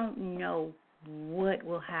 I don't know what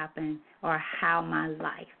will happen or how my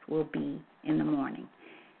life will be in the morning,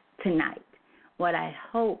 tonight. What I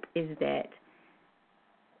hope is that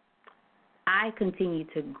I continue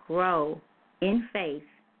to grow in faith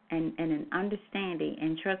and in understanding,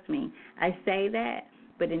 and trust me, I say that,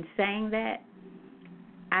 but in saying that,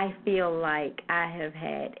 I feel like I have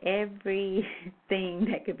had everything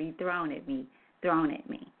that could be thrown at me.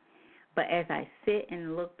 But as I sit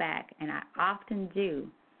and look back, and I often do,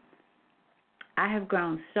 I have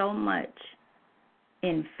grown so much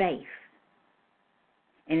in faith.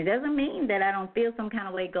 And it doesn't mean that I don't feel some kind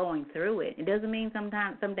of way going through it. It doesn't mean some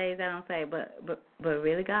days I don't say, but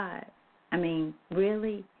really, God, I mean,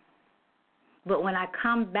 really? But when I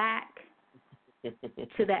come back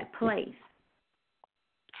to that place,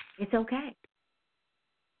 it's okay.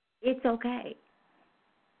 It's okay.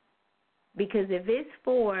 Because if it's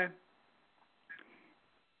for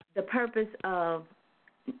the purpose of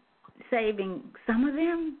saving some of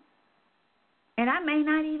them, and I may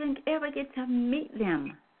not even ever get to meet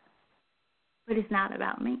them, but it's not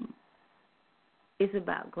about me. It's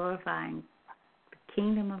about glorifying the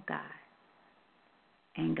kingdom of God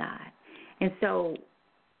and God. And so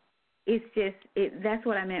it's just, that's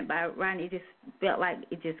what I meant by Rodney. It just felt like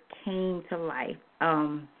it just came to life.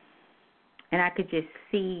 And I could just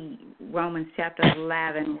see Romans chapter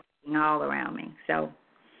 11 all around me. So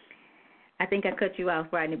I think I cut you off,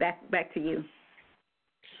 Rodney. Back to you.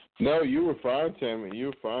 No, you were fine, Tammy. You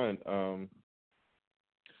were fine.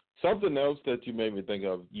 Something else that you made me think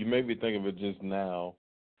of. You made me think of it just now,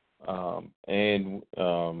 and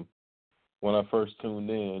when I first tuned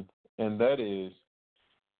in, and that is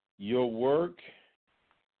your work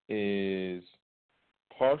is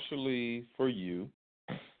partially for you,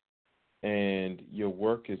 and your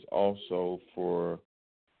work is also for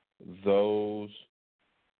those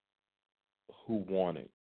who want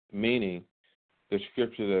it. Meaning, the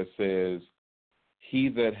scripture that says, "He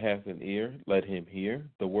that hath an ear, let him hear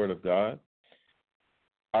the word of God."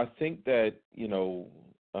 I think that,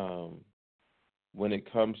 when it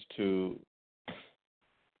comes to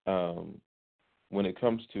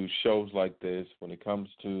shows like this, when it comes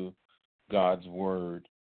to God's word,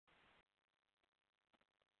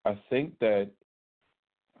 I think that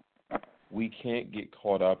we can't get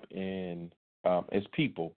caught up in, as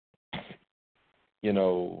people,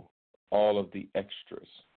 all of the extras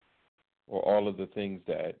or all of the things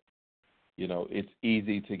that, it's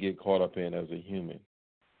easy to get caught up in as a human.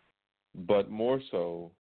 But more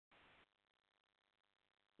so,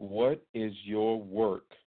 what is your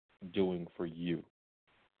work doing for you?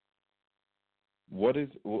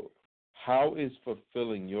 How is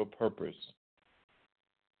fulfilling your purpose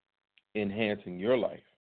enhancing your life?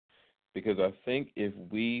 Because I think if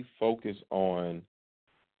we focus on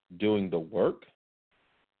doing the work,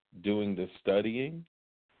 doing the studying,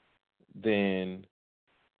 then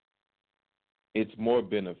it's more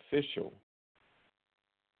beneficial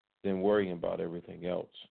than worrying about everything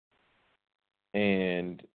else.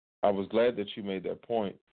 And I was glad that you made that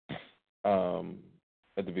point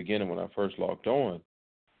at the beginning when I first logged on,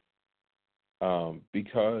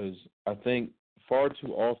 because I think far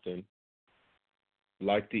too often,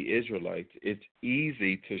 like the Israelites, it's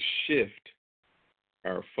easy to shift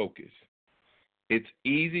our focus. It's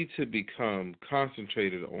easy to become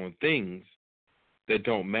concentrated on things that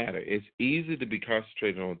don't matter. It's easy to be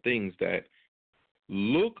concentrated on things that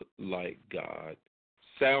look like God,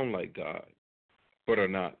 sound like God, but are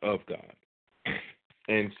not of God.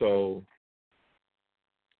 And so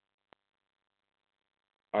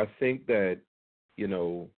I think that,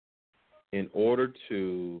 in order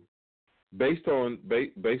to, based on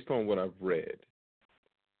what I've read,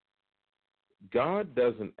 God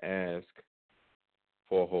doesn't ask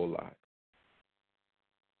for a whole lot.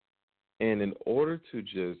 And in order to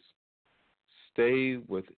just stay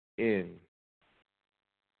within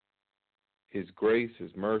His grace,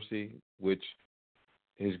 His mercy, which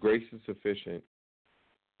His grace is sufficient,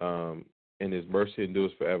 and His mercy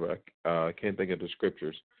endures forever. I can't think of the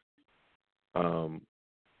scriptures.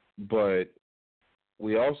 But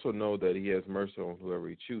we also know that He has mercy on whoever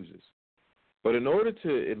He chooses. But in order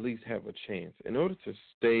to at least have a chance, in order to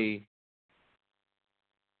stay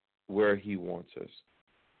where He wants us,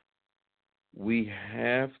 we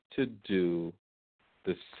have to do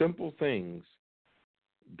the simple things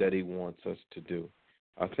that He wants us to do.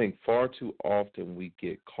 I think far too often we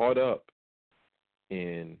get caught up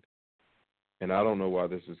in, and I don't know why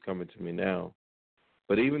this is coming to me now,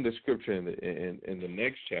 but even the scripture in the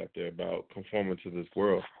next chapter about conforming to this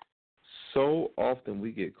world, so often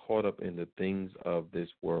we get caught up in the things of this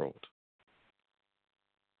world.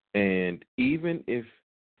 And even if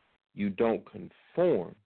you don't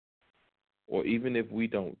conform, or even if we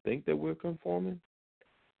don't think that we're conforming,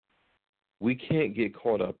 we can't get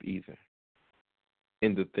caught up either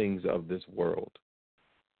in the things of this world.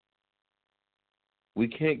 We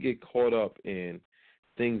can't get caught up in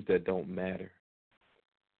things that don't matter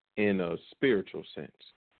in a spiritual sense.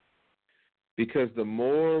 Because the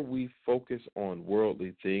more we focus on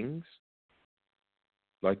worldly things,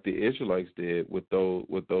 like the Israelites did with those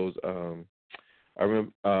I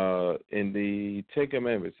remember in the Ten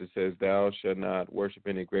Commandments it says, "Thou shalt not worship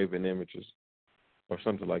any graven images," or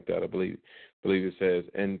something like that. I believe it says.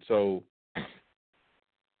 And so,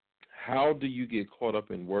 how do you get caught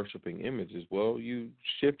up in worshiping images? Well, you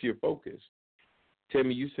shift your focus.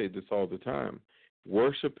 Tammy, you say this all the time: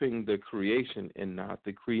 worshiping the creation and not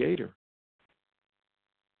the Creator.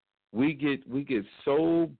 We get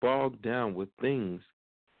so bogged down with things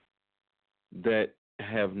that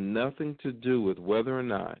have nothing to do with whether or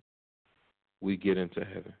not we get into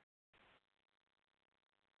heaven.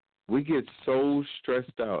 We get so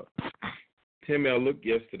stressed out. Timmy, I looked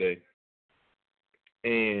yesterday,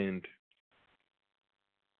 and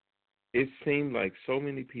it seemed like so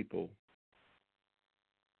many people,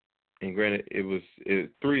 and granted, it was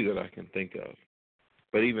three that I can think of,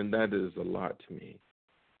 but even that is a lot to me,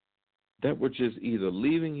 that were just either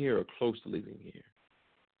leaving here or close to leaving here.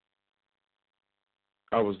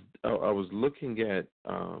 I was looking at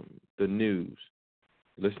the news,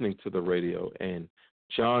 listening to the radio, and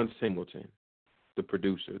John Singleton, the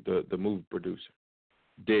producer, the movie producer,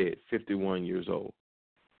 dead, 51 years old.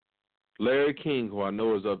 Larry King, who I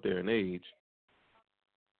know is up there in age,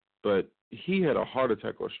 but he had a heart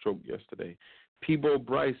attack or stroke yesterday. Peabo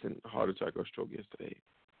Bryson, heart attack or stroke yesterday.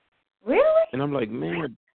 Really? And I'm like,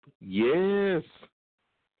 man, yes.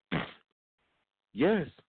 Yes.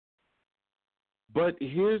 But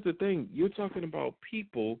here's the thing. You're talking about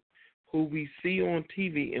people who we see on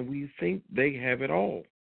TV and we think they have it all.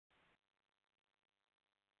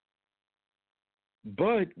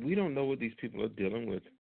 But we don't know what these people are dealing with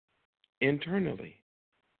internally.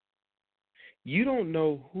 You don't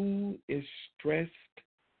know who is stressed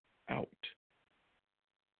out.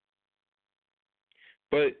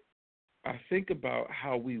 But I think about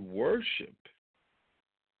how we worship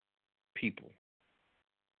people.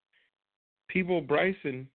 Peabo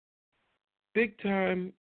Bryson, big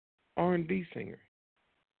time R&B singer.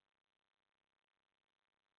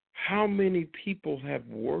 How many people have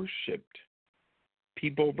worshipped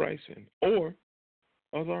Peabo Bryson or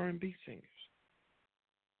other R&B singers?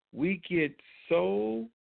 We get so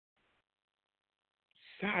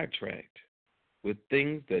sidetracked with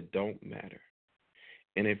things that don't matter.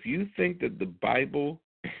 And if you think that the Bible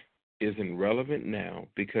isn't relevant now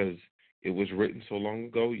because it was written so long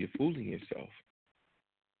ago, you're fooling yourself.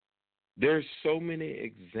 There's so many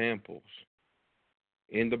examples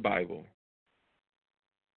in the Bible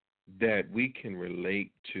that we can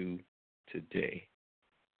relate to today.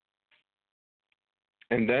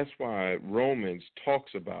 And that's why Romans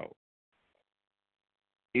talks about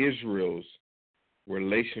Israel's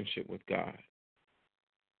relationship with God,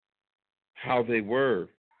 how they were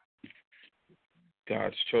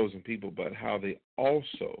God's chosen people, but how they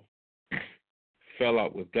also fell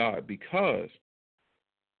out with God because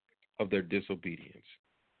of their disobedience,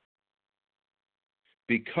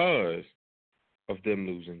 because of them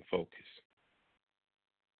losing focus.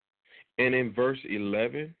 And in verse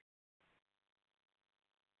 11,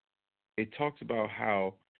 it talks about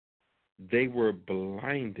how they were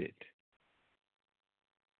blinded.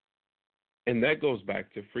 And that goes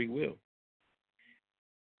back to free will.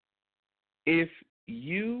 If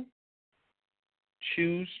you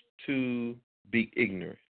choose to be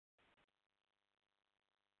ignorant,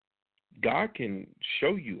 God can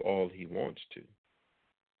show you all he wants to.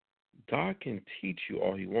 God can teach you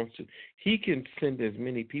all he wants to. He can send as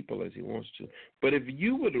many people as he wants to. But if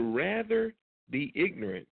you would rather be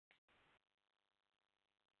ignorant,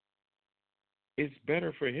 it's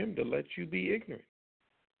better for him to let you be ignorant.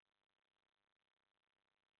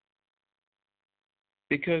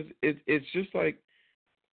 Because it's just like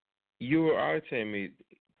you or I, Tammy,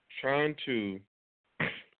 trying to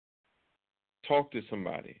talk to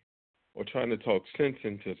somebody or trying to talk sense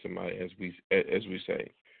into somebody, as we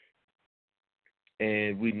say.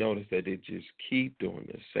 And we notice that they just keep doing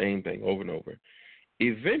the same thing over and over.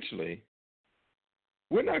 Eventually,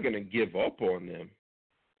 we're not going to give up on them,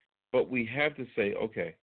 but we have to say,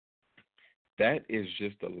 okay, that is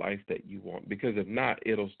just the life that you want. Because if not,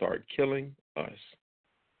 it'll start killing us.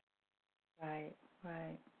 Right,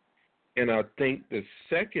 right. And I think the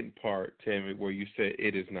second part, Tammy, where you said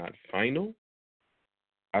it is not final,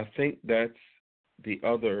 I think that's the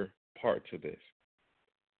other part to this.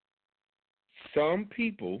 Some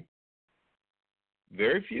people,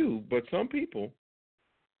 very few, but some people,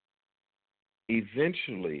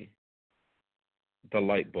 eventually the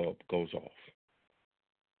light bulb goes off.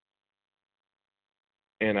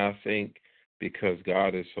 And I think because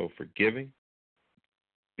God is so forgiving,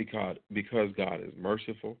 because God is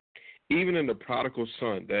merciful, even in the prodigal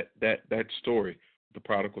son, that story, the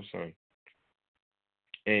prodigal son,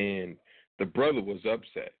 and the brother was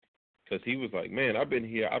upset because he was like, man, I've been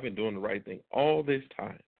here, I've been doing the right thing all this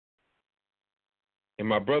time. And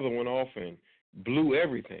my brother went off and blew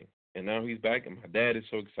everything, and now he's back, and my dad is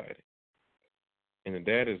so excited. And the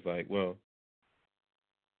dad is like, well,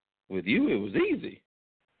 with you, it was easy.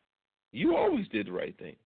 You always did the right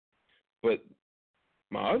thing. But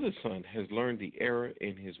My other son has learned the error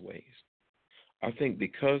in his ways. I think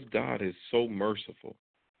because God is so merciful,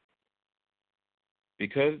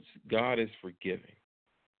 because God is forgiving,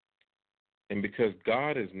 and because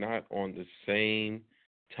God is not on the same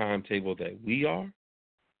timetable that we are,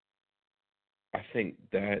 I think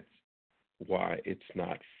that's why it's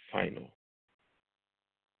not final.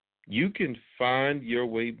 You can find your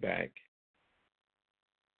way back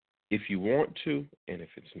if you want to and if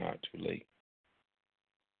it's not too late.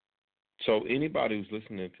 So anybody who's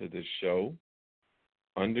listening to this show,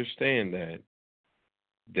 understand that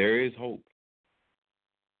there is hope.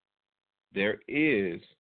 There is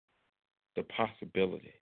the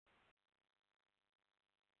possibility.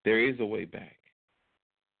 There is a way back.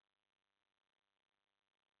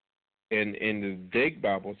 And in the Dig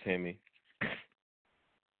Bible, Tammy,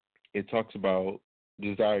 it talks about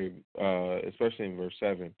desire, especially in verse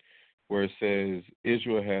 7, where it says,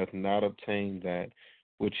 Israel hath not obtained that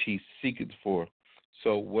which he seeketh for.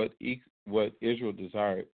 So what Israel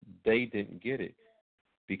desired, they didn't get it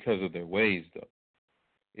because of their ways, though.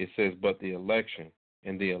 It says, but the election,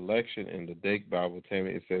 and the election in the Dig Bible,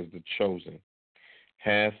 Tammy, it says the chosen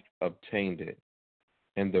hath obtained it,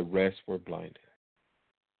 and the rest were blinded.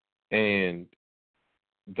 And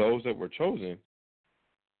those that were chosen,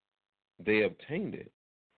 they obtained it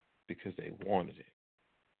because they wanted it.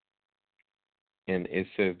 And it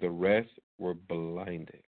says the rest were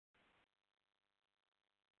blinded.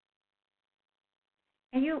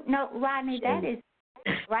 And you know, Rodney, that is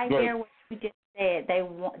right there what you just said. They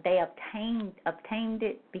obtained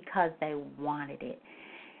it because they wanted it.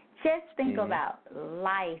 Just think about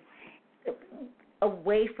life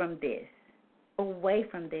away from this. Away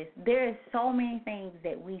from this. There are so many things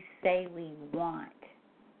that we say we want,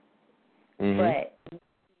 but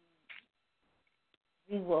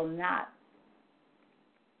we will not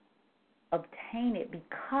obtain it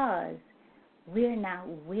because we're not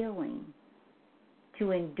willing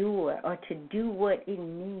to endure or to do what it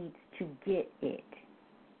needs to get it.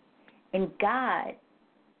 And God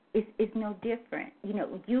is no different. You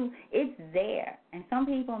know, it's there. And some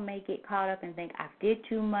people may get caught up and think, I did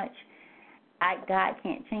too much. God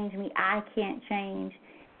can't change me. I can't change.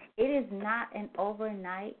 It is not an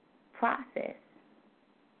overnight process.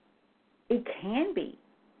 It can be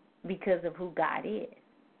because of who God is.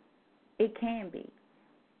 It can be.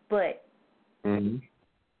 But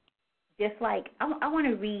just like, I want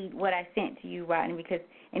to read what I sent to you, Rodney, because,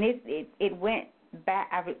 and it went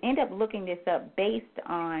back, I ended up looking this up based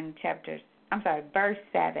on verse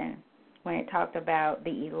 7, when it talked about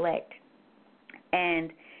the elect.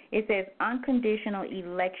 And it says, unconditional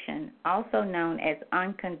election, also known as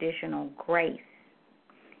unconditional grace,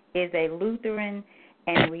 is a Lutheran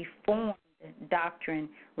and Reformed doctrine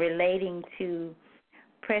relating to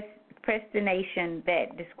predestination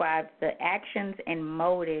that describes the actions and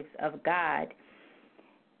motives of God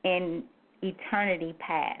in eternity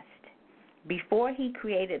past, before he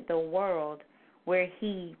created the world, where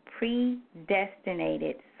he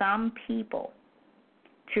predestinated some people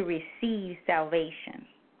to receive salvation,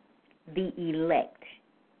 the elect,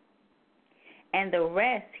 and the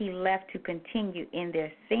rest he left to continue in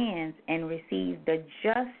their sins and receive the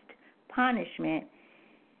just punishment,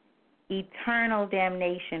 eternal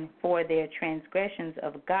damnation for their transgressions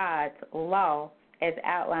of God's law, as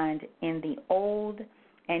outlined in the Old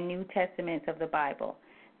and New Testaments of the Bible.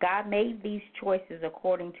 God made these choices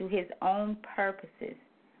according to his own purposes,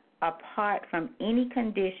 apart from any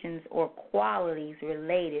conditions or qualities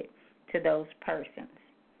related to those persons.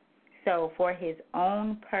 So for his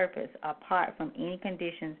own purpose, apart from any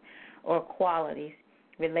conditions or qualities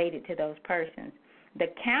related to those persons. The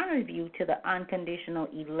counter view to the unconditional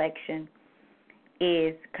election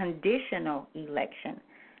is conditional election,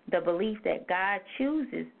 the belief that God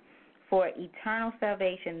chooses for eternal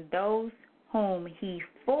salvation those whom he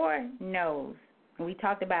foreknows, and we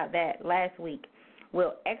talked about that last week,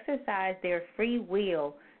 will exercise their free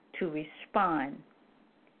will to respond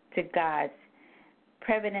to God's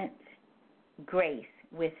prevenient grace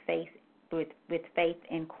with faith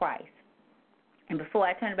in Christ. And before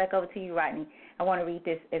I turn it back over to you, Rodney, I want to read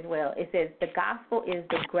this as well. It says, the gospel is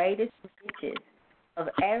the greatest riches of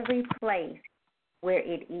every place where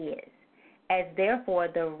it is, as therefore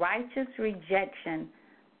the righteous rejection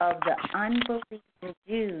of the unbelieving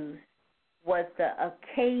Jews was the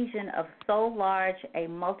occasion of so large a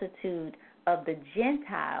multitude of the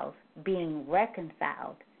Gentiles being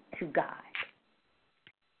reconciled to God.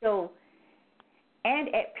 So, and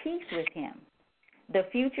at peace with him. The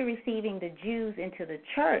future receiving the Jews into the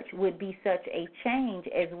church would be such a change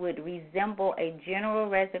as would resemble a general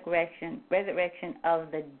resurrection of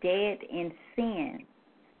the dead in sin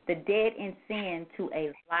the dead in sin to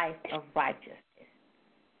a life of righteousness.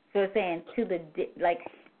 So it's saying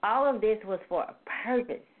all of this was for a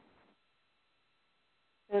purpose,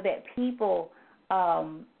 so that people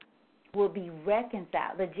will be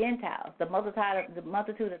reconciled. The Gentiles, the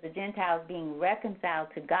multitude of the Gentiles being reconciled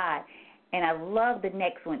to God. And I love the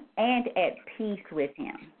next one, and at peace with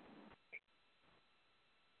Him.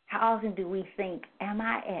 How often do we think, am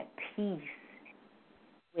I at peace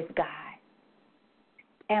with God?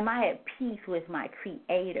 Am I at peace with my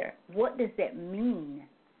Creator? What does that mean?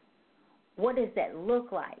 What does that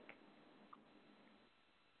look like?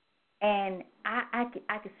 And I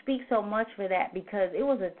could speak so much for that, because it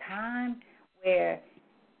was a time where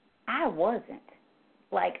I wasn't.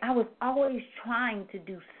 Like, I was always trying to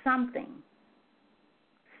do something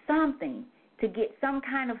to get some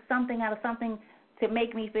kind of something out of something to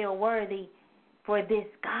make me feel worthy for this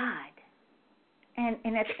God. And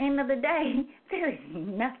at the end of the day, there is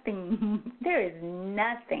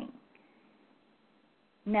nothing.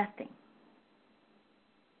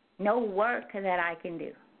 No work that I can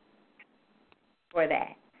do for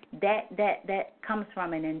that. That comes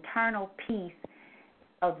from an internal peace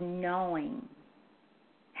of knowing,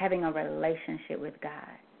 having a relationship with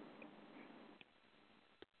God.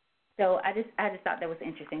 So I just thought that was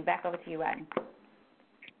interesting. Back over to you, Rodney.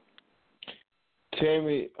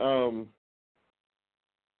 Tammy,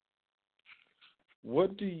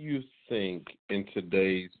 what do you think in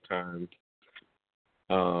today's time?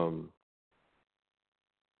 Because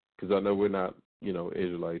I know we're not,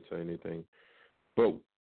 Israelites or anything, but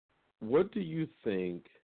what do you think,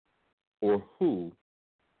 or who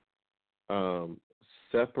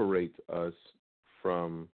separates us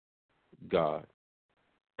from God?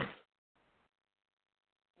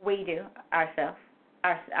 We do, ourselves.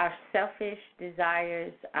 Our selfish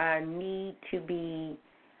desires, our need to be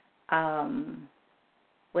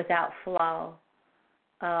without flaw.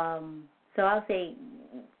 So I'll say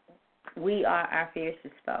we are our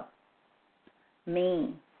fiercest foe.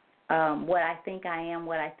 Me, what I think I am,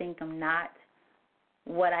 what I think I'm not,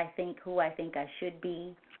 who I think I should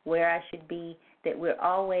be, where I should be, that we're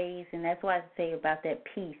always, and that's why I say about that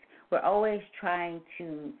peace, we're always trying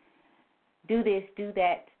to do this, do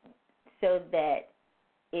that, so that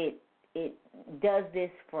it does this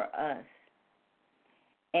for us.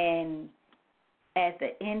 And at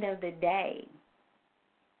the end of the day,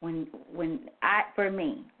 when I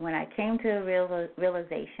came to the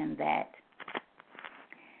realization that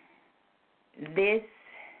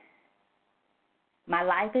my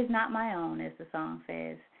life is not my own, as the song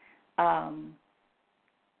says, I'm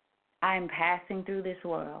passing through this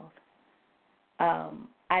world.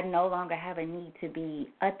 I no longer have a need to be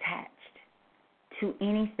attached to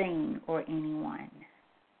anything or anyone.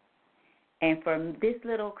 And from this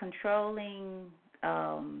little controlling,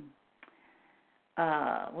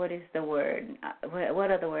 what is the word?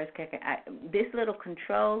 What other words? This little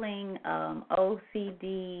controlling,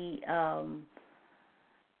 OCD,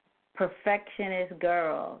 perfectionist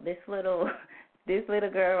girl, this little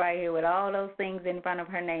girl right here with all those things in front of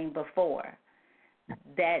her name before,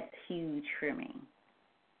 that's huge for me.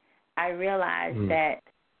 I realize that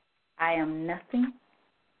I am nothing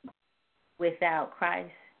without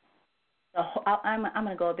Christ. I'm going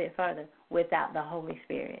to go a bit further, without the Holy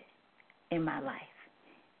Spirit in my life.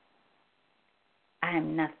 I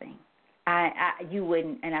am nothing. You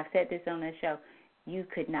wouldn't, and I've said this on the show, you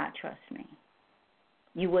could not trust me.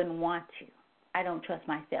 You wouldn't want to. I don't trust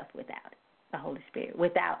myself without the Holy Spirit,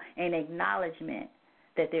 without an acknowledgement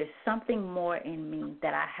that there's something more in me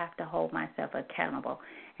that I have to hold myself accountable.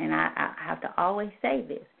 And I have to always say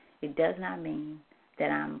this. It does not mean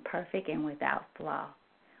that I'm perfect and without flaw,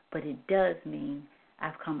 but it does mean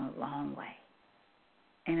I've come a long way.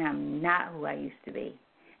 And I'm not who I used to be.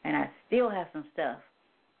 And I still have some stuff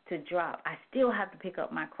to drop. I still have to pick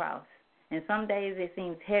up my cross. And some days it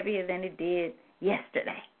seems heavier than it did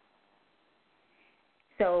yesterday.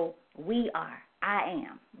 So I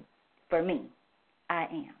am. For me, I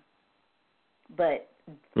am. But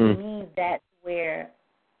to me, that's where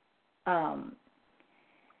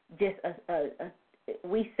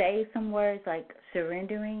we say some words like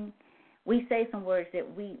surrendering. We say some words that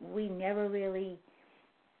we never really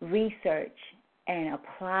research and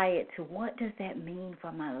apply it to what does that mean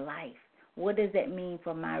for my life? What does that mean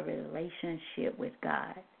for my relationship with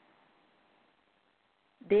God?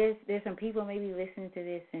 There's some people maybe listening to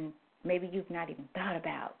this and maybe you've not even thought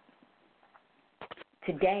about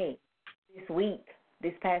today, this week,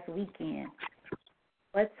 this past weekend.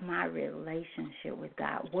 What's my relationship with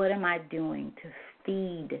God? What am I doing to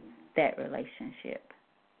feed that relationship?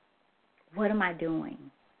 What am I doing?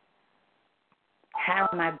 How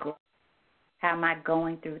am I how am I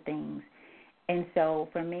going through things? And so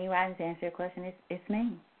for me, Ryan, to answer your question, it's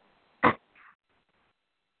me.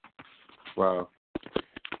 Wow.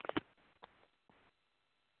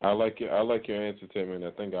 I like your answer, Tim, and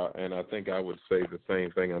I think I would say the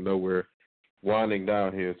same thing. I know we're winding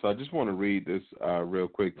down here, so I just want to read this real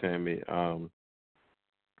quick, Tammy.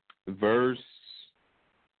 Verse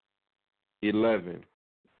 11.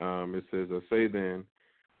 It says, "I say then,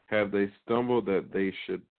 have they stumbled that they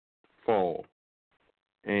should fall?"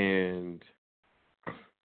 And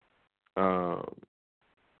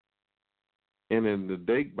in the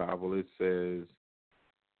Dake Bible it says,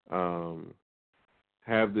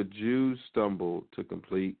 "Have the Jews stumbled to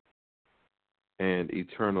complete and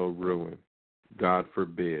eternal ruin? God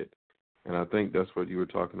forbid." And I think that's what you were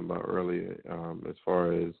talking about earlier, as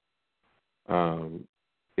far as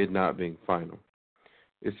it not being final.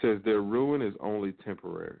 It says their ruin is only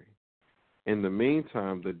temporary. In the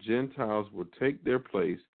meantime, the Gentiles will take their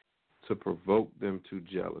place to provoke them to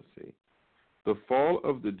jealousy. The fall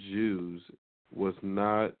of the Jews was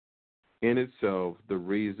not in itself the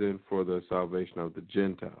reason for the salvation of the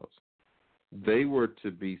Gentiles. They were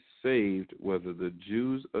to be saved whether the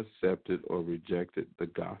Jews accepted or rejected the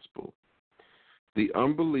gospel. The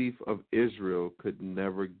unbelief of Israel could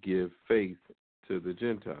never give faith to the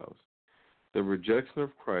Gentiles. The rejection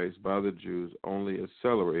of Christ by the Jews only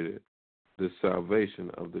accelerated the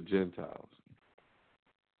salvation of the Gentiles.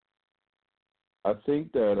 I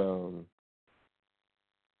think that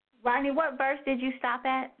Rodney, what verse did you stop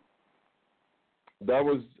at? that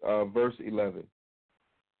was verse 11.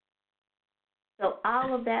 So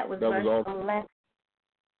all of that was verse 11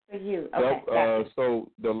 for you. Okay. So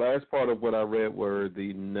the last part of what I read were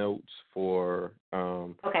the notes for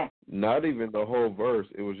okay. Not even the whole verse.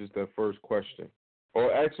 It was just that first question.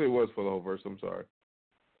 Or actually, it was for the whole verse. I'm sorry.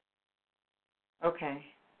 Okay.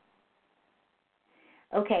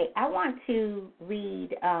 Okay, I want to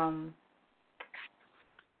read.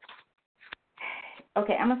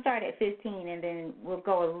 Okay, I'm going to start at 15, and then we'll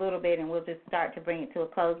go a little bit, and we'll just start to bring it to a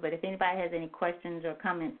close. But if anybody has any questions or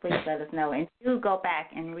comments, please let us know. And do go back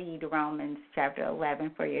and read Romans chapter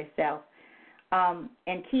 11 for yourself.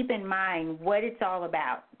 And keep in mind what it's all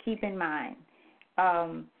about. Keep in mind.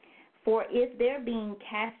 For if their being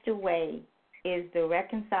cast away is the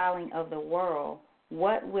reconciling of the world,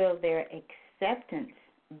 what will their acceptance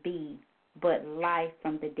be but life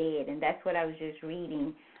from the dead? And that's what I was just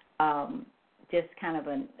reading, just kind of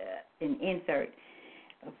an insert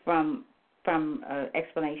from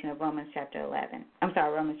explanation of Romans chapter 11. I'm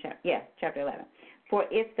sorry, chapter 11. For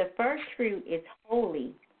if the first fruit is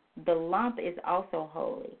holy, the lump is also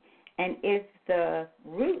holy. And if the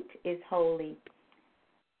root is holy,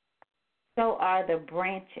 so are the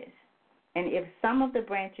branches. And if some of the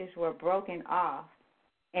branches were broken off,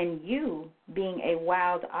 and you, being a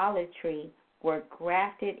wild olive tree, were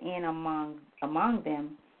grafted in among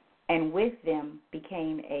them, and with them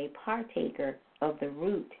became a partaker of the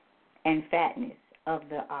root and fatness of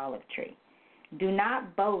the olive tree. Do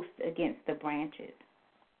not boast against the branches.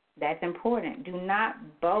 That's important. Do not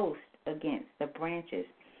boast against the branches.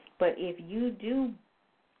 But if you do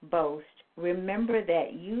boast, remember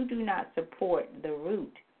that you do not support the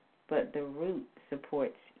root, but the root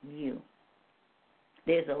supports you.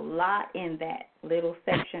 There's a lot in that little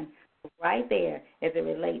section right there as it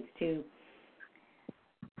relates to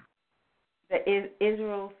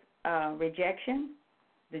Israel's rejection,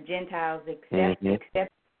 the Gentiles accept. There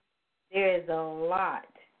is a lot,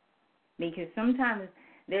 because sometimes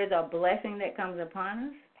there's a blessing that comes upon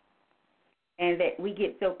us, and that we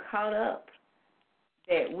get so caught up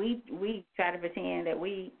that we try to pretend that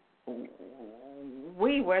we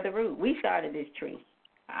were the root. We started this tree.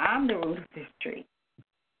 I'm the root of this tree.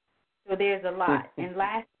 So there's a lot. And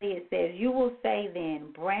lastly, it says, you will say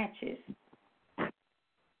then, branches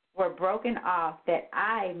were broken off that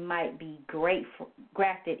I might be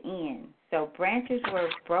grafted in. So branches were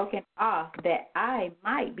broken off that I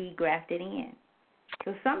might be grafted in.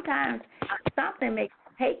 So sometimes something may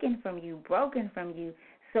be taken from you, broken from you,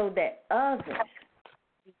 so that others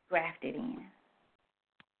be grafted in.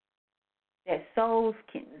 That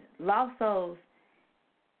lost souls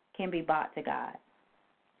can be brought to God.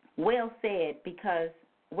 Well said, because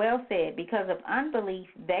of unbelief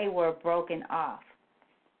they were broken off,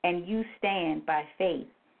 and you stand by faith.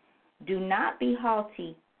 Do not be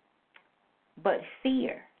haughty, but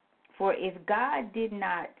fear. For if God did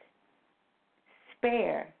not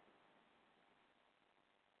spare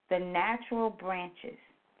the natural branches,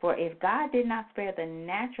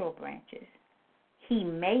 he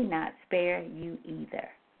may not spare you either.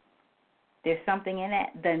 There's something in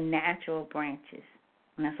that, the natural branches.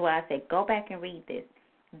 And that's why I say go back and read this.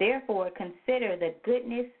 Therefore, consider the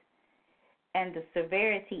goodness and the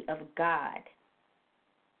severity of God.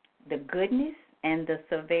 The goodness and the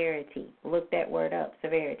severity. Look that word up,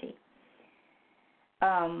 severity.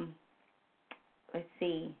 Let's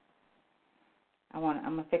see. I'm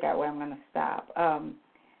gonna figure out where I'm gonna stop.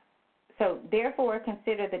 So therefore,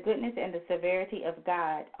 consider the goodness and the severity of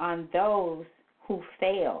God on those who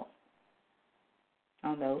fail.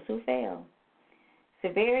 On those who fail.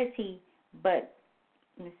 Severity, but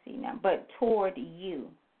let's see now. But toward you,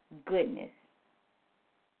 goodness.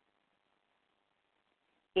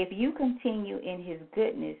 If you continue in His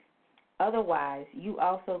goodness, otherwise you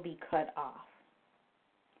also be cut off.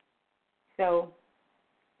 So,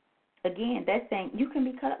 again, that's saying you can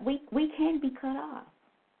be cut. We can be cut off.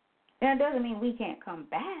 That doesn't mean we can't come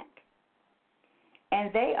back.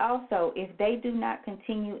 And they also, if they do not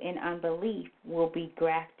continue in unbelief, will be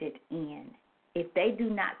grafted in. If they do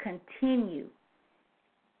not continue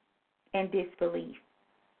in disbelief.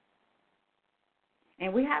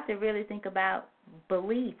 And we have to really think about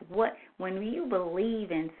belief. When you believe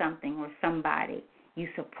in something or somebody, you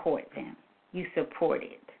support them. You support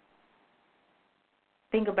it.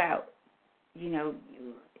 Think about,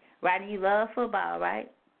 Rodney, you love football,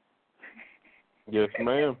 right? Yes,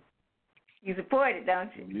 ma'am. You support it, don't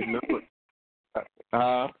you? You know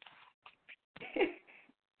it.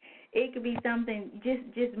 It could be something,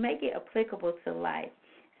 just make it applicable to life.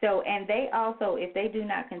 So, and they also, if they do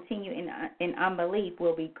not continue in unbelief,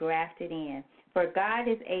 will be grafted in. For God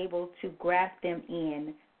is able to graft them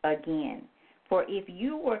in again. For if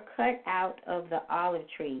you were cut out of the olive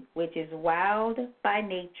tree, which is wild by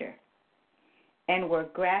nature, and were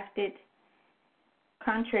grafted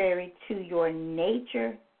contrary to your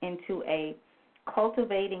nature into a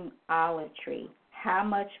cultivating olive tree, how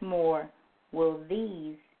much more will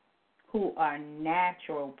these who are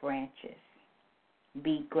natural branches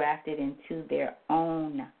be grafted into their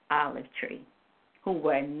own olive tree, who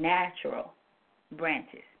were natural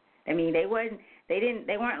branches? I mean, they weren't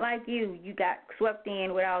like you. You got swept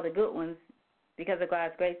in with all the good ones because of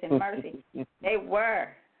God's grace and mercy. They were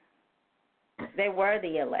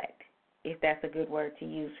the elect, if that's a good word to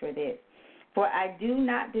use for this. For I do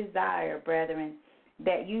not desire, brethren,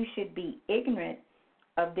 that you should be ignorant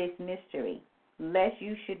of this mystery, lest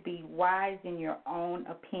you should be wise in your own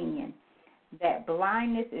opinion. That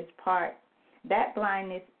blindness in part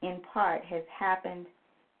has happened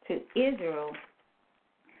to Israel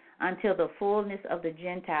until the fullness of the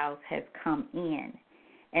Gentiles has come in.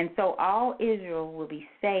 And so all Israel will be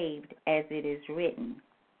saved, as it is written.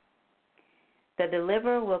 The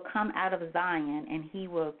deliverer will come out of Zion, and he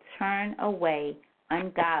will turn away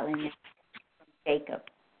ungodliness from Jacob.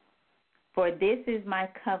 For this is my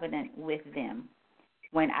covenant with them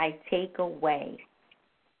when I take away,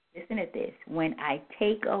 listen to this, when I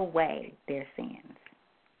take away their sins.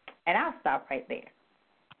 And I'll stop right there.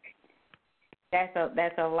 That's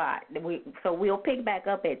a lot. So we'll pick back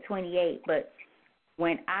up at 28, but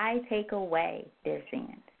when I take away their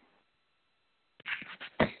sins.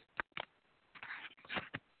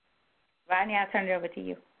 Rodney, I'll turn it over to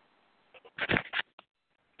you.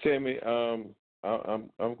 Tammy, I'm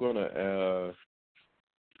gonna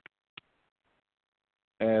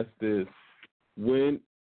ask this: when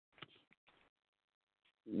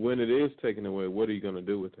it is taken away, what are you going to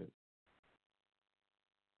do with it?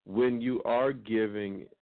 When you are given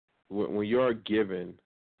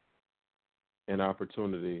an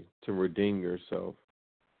opportunity to redeem yourself,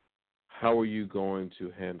 how are you going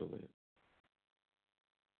to handle it?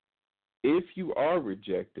 If you are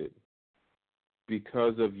rejected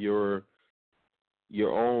because of your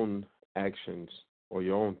own actions or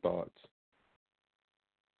your own thoughts,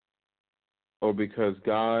 or because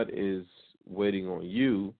God is waiting on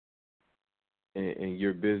you and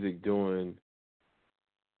you're busy doing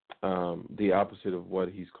the opposite of what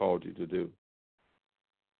He's called you to do,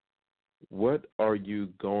 what are you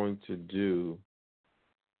going to do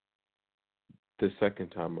the second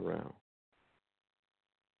time around?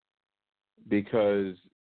 Because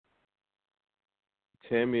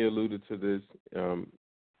Tammy alluded to this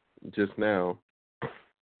just now,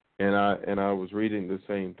 and I was reading the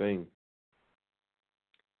same thing.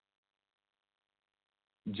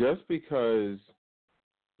 Just because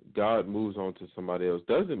God moves on to somebody else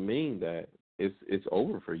doesn't mean that it's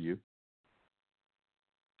over for you.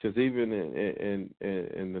 Because even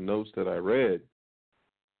in the notes that I read,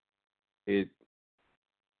 it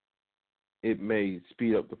may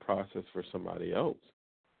speed up the process for somebody else.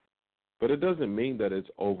 But it doesn't mean that it's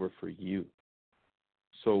over for you.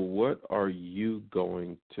 So what are you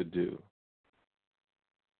going to do?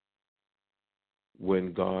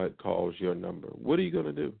 when God calls your number? What are you going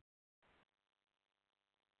to do?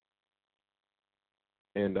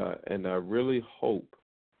 And I really hope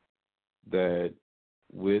that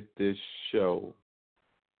with this show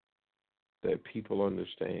that people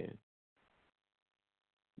understand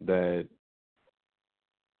that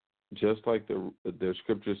just like the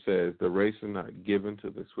scripture says, the race is not given to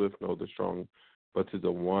the swift nor the strong, but to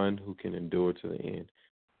the one who can endure to the end.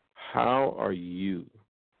 How are you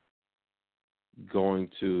going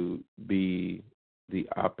to be the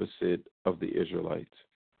opposite of the Israelites?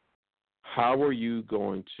 How are you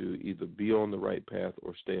going to either be on the right path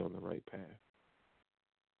or stay on the right path?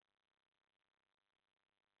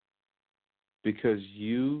 Because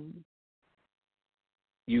you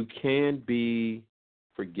can be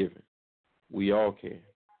forgiven. We all can.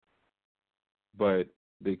 But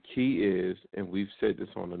the key is, and we've said this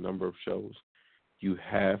on a number of shows, you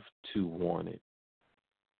have to want it.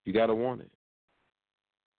 You got to want it.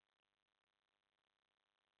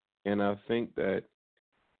 And I think that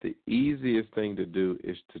the easiest thing to do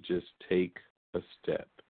is to just take a step.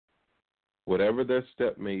 Whatever that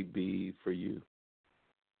step may be for you,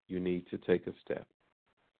 you need to take a step.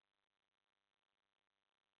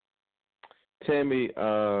 Tammy,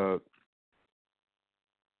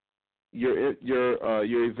 your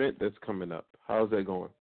event that's coming up, how's that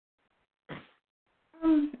going?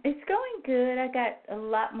 It's going good. I got a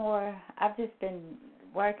lot more.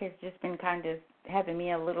 Work has just been kind of having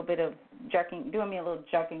me a little bit of doing me a little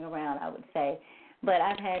jerking around, I would say. But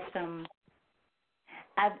I've had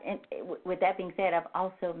with that being said, I've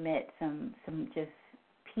also met some just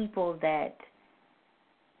people the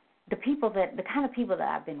kind of people that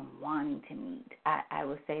I've been wanting to meet. I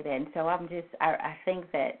would say that. And so I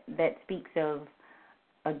think that speaks of,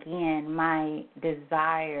 again, my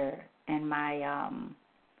desire and my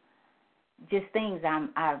just things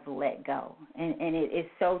I've let go. And it is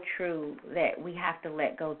so true that we have to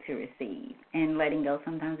let go to receive. And letting go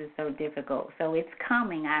sometimes is so difficult. So it's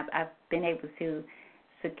coming. I've been able to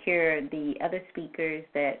secure the other speakers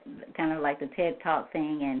that kind of like the TED Talk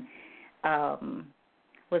thing, and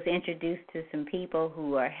was introduced to some people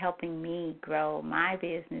who are helping me grow my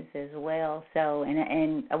business as well. So,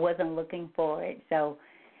 and I wasn't looking for it. So,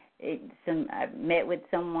 I met with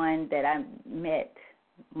someone that I met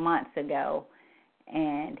months ago,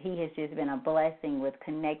 and he has just been a blessing with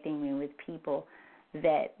connecting me with people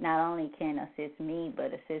that not only can assist me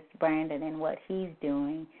but assist Brandon in what he's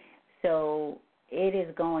doing. So it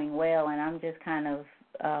is going well, and I'm just kind of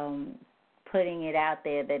putting it out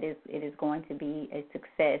there that it is going to be a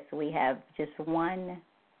success. We have just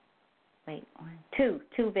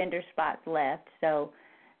two vendor spots left, so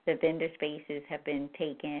the vendor spaces have been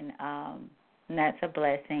taken, and that's a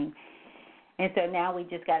blessing. And so now we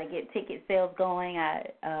just got to get ticket sales going. I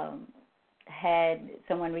had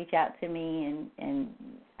someone reach out to me and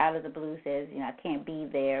out of the blue says, I can't be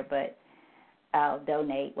there, but I'll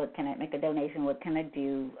donate. What can I make a donation? What can I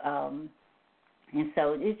do? And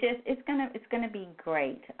so it's gonna be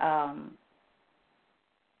great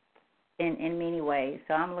in many ways.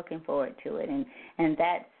 So I'm looking forward to it, and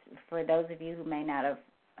that's for those of you who may not have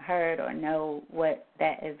heard or know what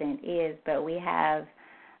that event is. But we have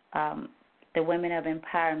the Women of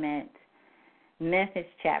Empowerment Memphis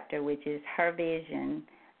chapter, which is her vision.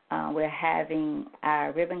 We're having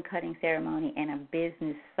our ribbon cutting ceremony and a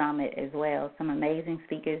business summit as well. Some amazing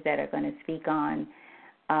speakers that are going to speak on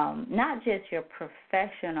not just your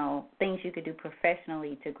professional things you could do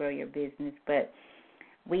professionally to grow your business, but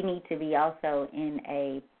we need to be also in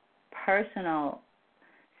a personal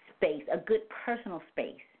space, a good personal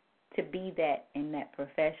space, to be that in that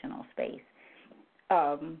professional space.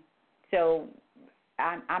 So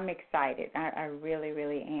I'm excited. I really,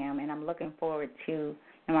 really am, and I'm looking forward to.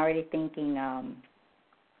 I'm already thinking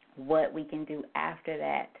what we can do after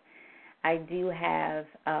that. I do have.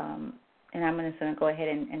 And I'm just going to go ahead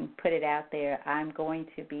and put it out there. I'm going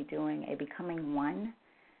to be doing a Becoming One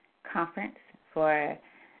conference for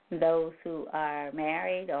those who are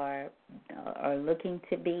married or looking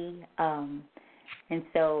to be. And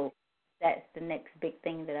so that's the next big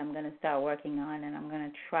thing that I'm going to start working on, and I'm going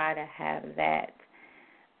to try to have that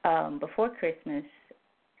before Christmas,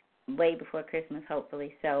 way before Christmas,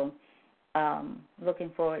 hopefully. So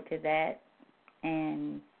looking forward to that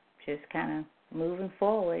and just kind of moving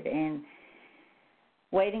forward and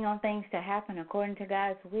waiting on things to happen according to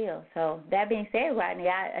God's will. So that being said, Rodney,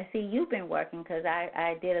 I see you've been working because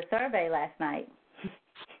I did a survey last night.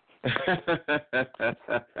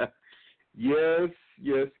 Yes,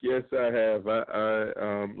 I have.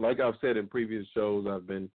 I like I've said in previous shows, I've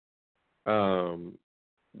been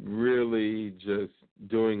really just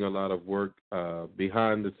doing a lot of work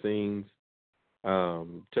behind the scenes.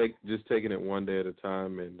 Taking it one day at a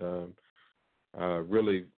time, and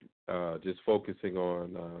really just focusing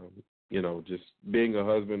on just being a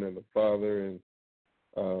husband and a father, and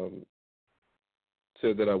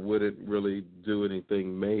said that I wouldn't really do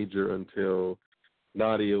anything major until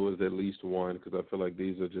Nadia was at least one, because I feel like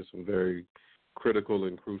these are just some very critical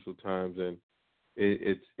and crucial times, and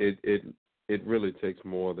it really takes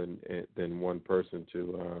more than one person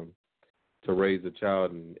to raise a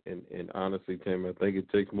child, and honestly, Tim, I think it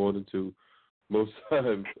takes more than two most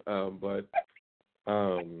times. But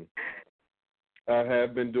I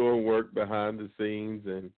have been doing work behind the scenes,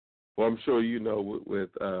 and well, I'm sure you know with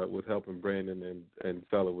helping Brandon and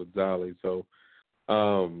Fella with Zolly. So,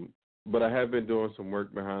 but I have been doing some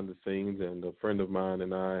work behind the scenes, and a friend of mine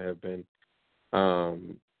and I have been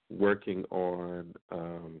working on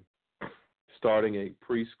starting a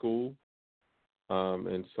preschool.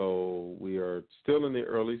 And so we are still in the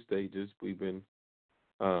early stages. We've been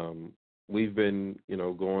going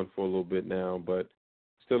for a little bit now, but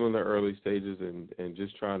still in the early stages, and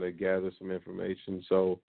just trying to gather some information.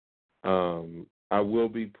 So I will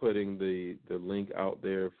be putting the link out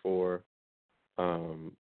there for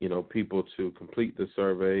people to complete the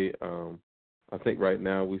survey. I think right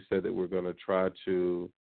now we said that we're going to try to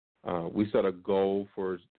we set a goal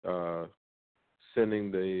for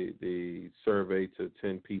sending the survey to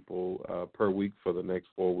 10 people per week for the next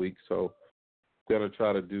 4 weeks. So we're going to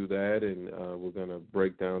try to do that, and we're going to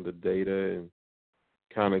break down the data and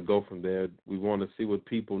kind of go from there. We want to see what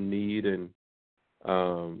people need and,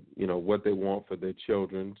 what they want for their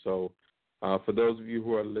children. So for those of you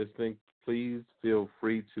who are listening, please feel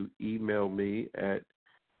free to email me at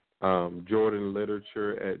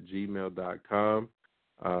jordanliterature@gmail.com.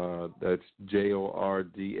 That's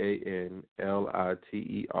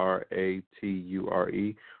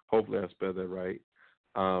JORDANLITERATURE. Hopefully I spelled that right.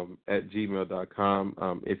 At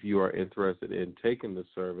gmail.com. If you are interested in taking the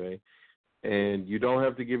survey, and you don't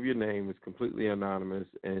have to give your name; it's completely anonymous.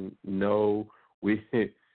 And no, we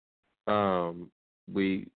are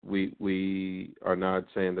not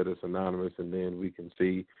saying that it's anonymous, and then we can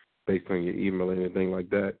see based on your email or anything like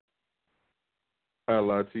that. I'll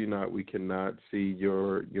lie to you not. We cannot see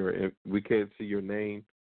we can't see your name.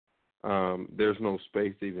 There's no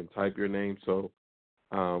space to even type your name. So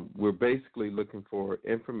we're basically looking for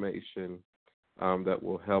information that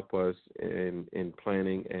will help us in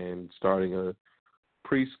planning and starting a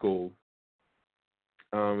preschool.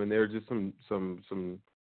 And there are just some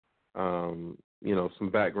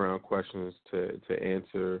background questions to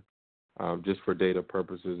answer just for data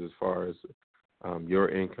purposes, as far as your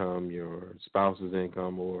income, your spouse's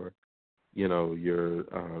income, or your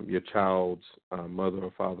child's mother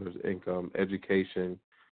or father's income, education,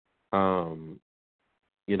 and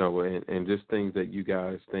just things that you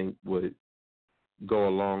guys think would go a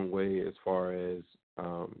long way as far as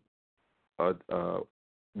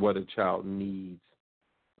what a child needs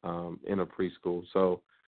in a preschool. So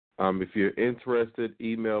if you're interested,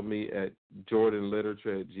 email me at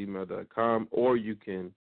jordanliterature@gmail.com, or you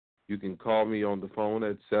can call me on the phone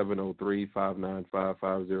at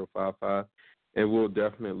 703-595-5055, and we'll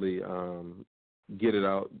definitely get it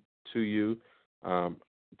out to you.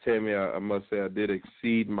 Tammy, I must say I did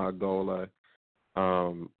exceed my goal.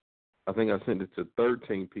 I think I sent it to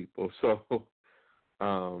 13 people, so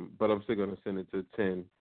but I'm still going to send it to 10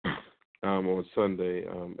 on Sunday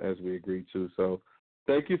as we agreed to. So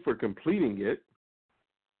thank you for completing it.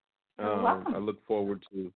 You're welcome. I look forward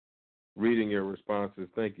to reading your responses.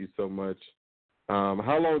 Thank you so much.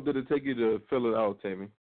 How long did it take you to fill it out, Tammy?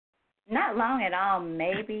 Not long at all.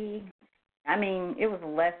 Maybe, it was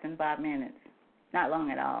less than 5 minutes. Not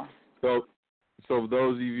long at all. So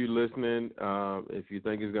those of you listening, if you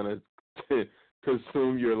think it's going to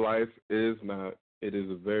consume your life, it is not. It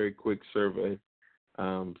is a very quick survey.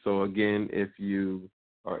 So again, if you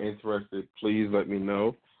are interested, please let me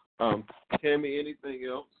know. Tammy, anything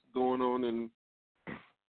else going on in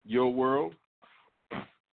your world?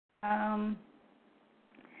 No,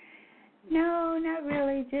 not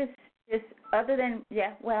really. Just other than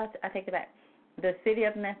I take it back. The city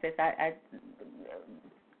of Memphis, I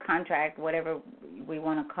contract, whatever we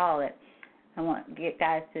want to call it. I want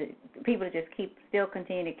people to just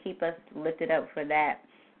continue to keep us lifted up for that.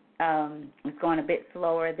 It's going a bit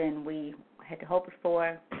slower than we had hoped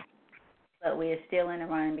for, but we are still in the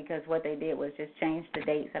running, because what they did was just change the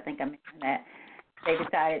dates. I think I mentioned that. They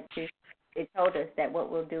told us that what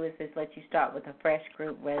we'll do is just let you start with a fresh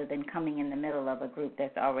group rather than coming in the middle of a group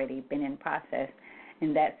that's already been in process.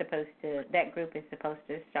 And that group is supposed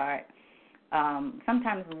to start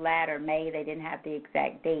sometimes latter May. They didn't have the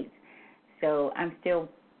exact dates. So I'm still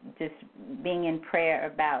just being in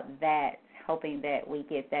prayer about that, hoping that we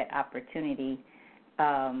get that opportunity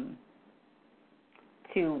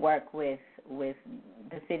to work with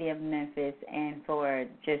the city of Memphis and for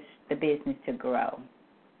just the business to grow.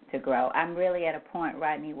 I'm really at a point,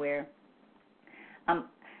 Rodney, where I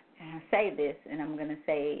say this, and I'm going to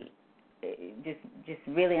say, just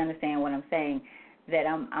really understand what I'm saying, that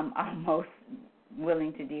I'm almost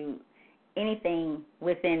willing to do anything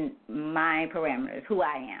within my parameters, who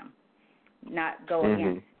I am, not go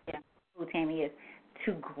against who Tammy is,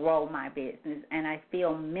 to grow my business. And I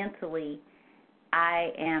feel mentally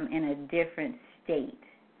I am in a different state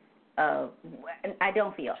of, I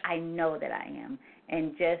don't feel, I know that I am.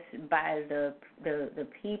 And just by the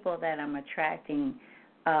people that I'm attracting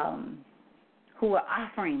who are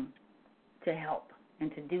offering to help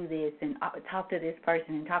and to do this and talk to this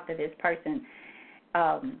person and talk to this person,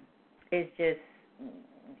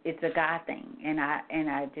 it's a God thing. And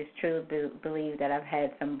I just truly believe that I've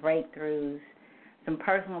had some breakthroughs, some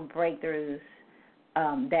personal breakthroughs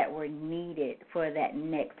that were needed for that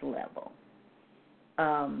next level.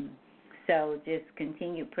 So just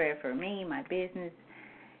continued prayer for me, my business,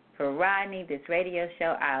 for Rodney, this radio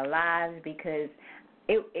show, our lives, because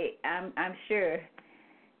I'm sure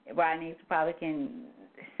Rodney probably can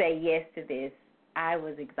say yes to this. I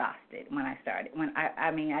was exhausted when I started.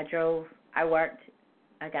 I worked.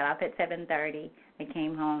 I got off at 7:30. I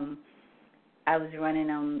came home. I was running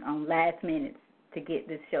on last minutes to get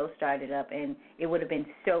this show started up, and it would have been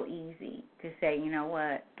so easy to say, you know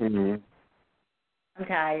what, I'm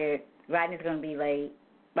tired. Rodney's going to be late.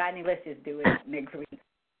 Rodney, let's just do it next week.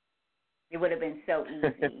 It would have been so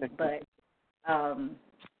easy, but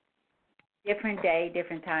different day,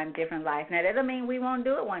 different time, different life. Now, that doesn't mean we won't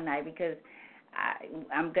do it one night, because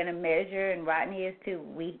I'm going to measure, and Rodney is too.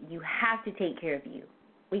 You have to take care of you.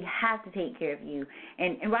 We have to take care of you.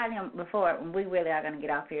 And Rodney, before we really are going to get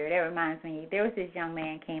off here, that reminds me, there was this young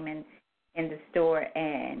man came in the store,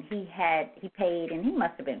 and he paid, and he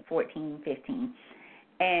must have been 14, 15.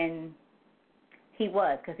 And he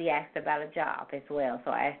was, because he asked about a job as well.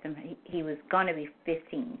 So I asked him, he was going to be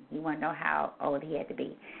 15. He wanted to know how old he had to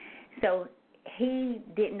be. So he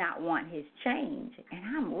did not want his change. And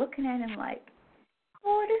I'm looking at him like,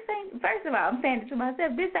 oh, this ain't, first of all, I'm saying to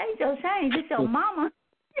myself, this ain't your change, it's your mama.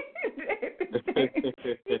 He just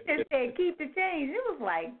said, keep the change. It was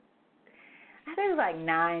like, I think it was like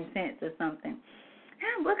 9 cents or something. And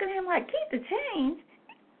I'm looking at him like, keep the change.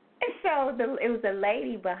 And so it was a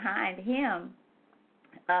lady behind him,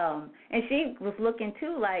 and she was looking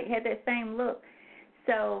too, like, had that same look.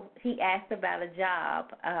 So he asked about a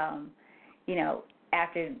job,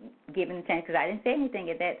 after giving the change, because I didn't say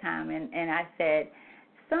anything at that time. And I said,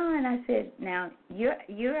 son, I said, now,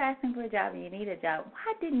 you're asking for a job and you need a job.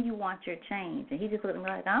 Why didn't you want your change? And he just looked at me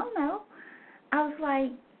like, I don't know. I was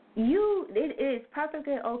like, it is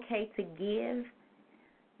perfectly okay to give,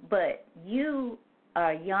 but you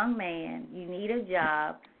are a young man, you need a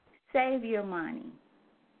job, save your money,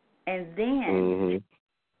 and then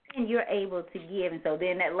you're able to give. And so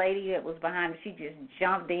then that lady that was behind me, she just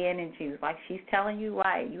jumped in, and she was like, she's telling you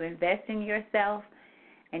right. You invest in yourself,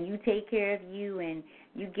 and you take care of you, and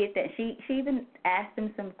you get that. She even asked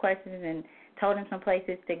him some questions and told him some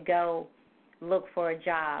places to go look for a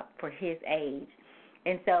job for his age.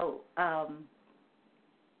 And so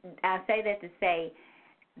I say that to say,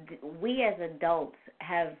 we as adults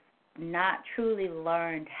have not truly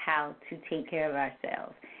learned how to take care of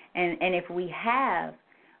ourselves. And if we have,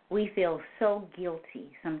 we feel so guilty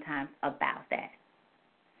sometimes about that.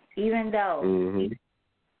 Even though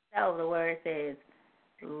the word says,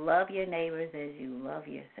 love your neighbors as you love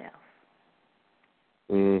yourself.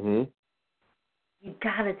 You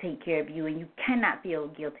got to take care of you, and you cannot feel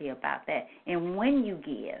guilty about that. And when you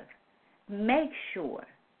give, make sure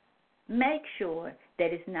that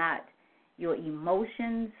it's not your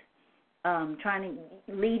emotions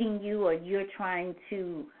leading you, or you're trying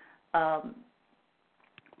to,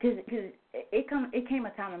 because it came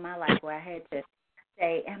a time in my life where I had to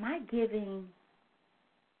say, am I giving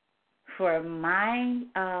for my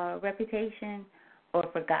reputation or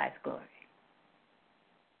for God's glory?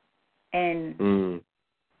 And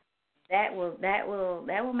that will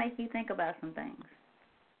make you think about some things.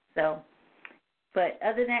 So, but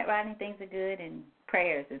other than that, Rodney, things are good, and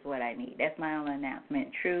prayers is what I need. That's my only announcement.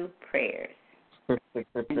 True prayers. And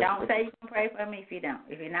don't say you can pray for me if you don't.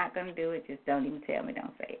 If you're not going to do it, just don't even tell me.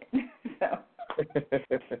 Don't say it. So.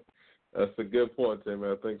 That's a good point, Tammy.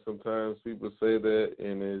 I think sometimes people say that,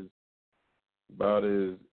 and it's about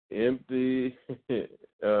as empty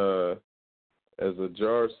as a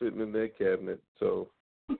jar sitting in their cabinet. So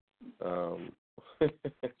I'm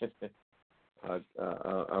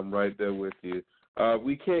right there with you.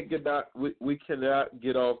 We cannot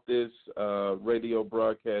get off this radio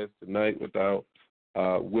broadcast tonight without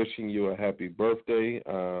wishing you a happy birthday.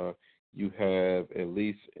 You have, at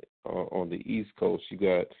least on the East Coast, you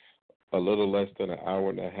got a little less than an hour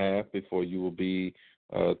and a half before you will be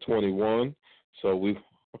 21. So we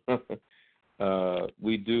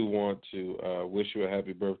do want to wish you a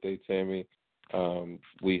happy birthday, Tammy.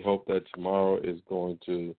 We hope that tomorrow is going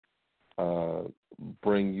to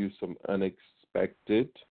bring you some unexpected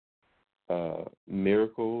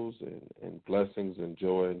miracles and blessings and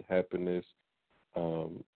joy and happiness.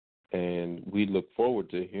 And we look forward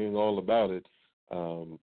to hearing all about it.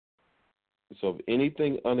 So if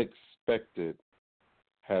anything unexpected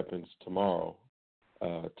happens tomorrow,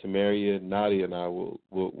 Tamaria, Nadia, and I will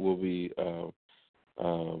be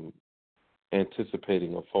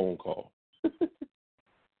anticipating a phone call.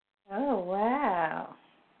 Oh, wow.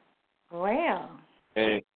 Well.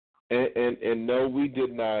 And no, we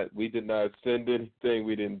did not send anything.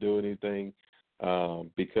 We didn't do anything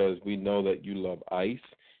because we know that you love ice.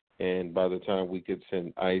 And by the time we could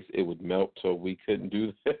send ice, it would melt, so we couldn't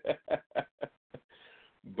do that.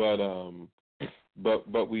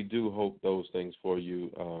 But we do hope those things for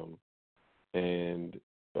you, and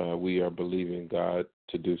we are believing God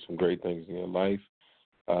to do some great things in your life.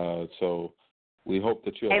 So we hope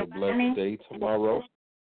that you have a blessed day tomorrow.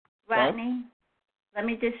 Rodney, let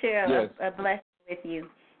me just share a blessing with you.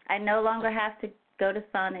 I no longer have to go to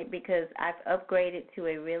Sonic because I've upgraded to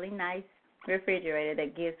a really nice refrigerator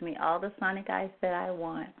that gives me all the Sonic ice that I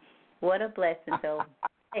want. What a blessing. So,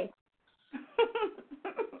 hey.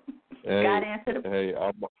 God answered the Hey,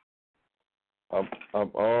 I'm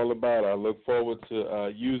all about it. I look forward to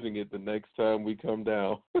using it the next time we come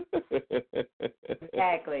down.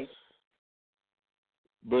 Exactly.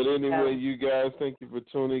 But anyway, you guys, thank you for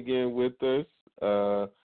tuning in with us.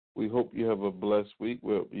 We hope you have a blessed week.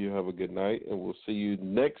 We hope you have a good night, and we'll see you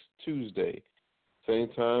next Tuesday. Same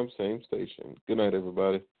time, same station. Good night,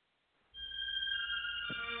 everybody.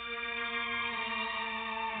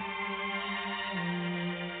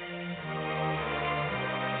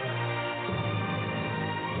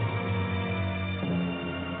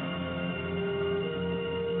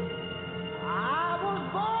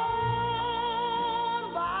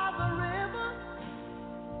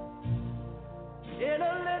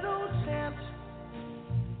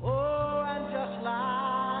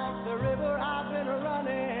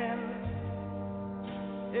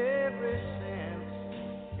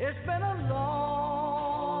 It's been a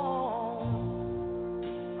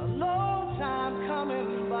long time coming,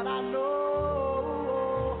 but I know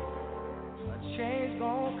a change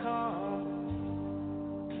gonna come.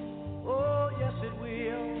 Oh, yes it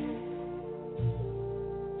will.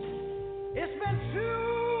 It's been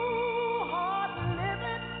too hard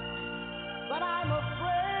living, but I'm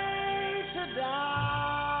afraid to die.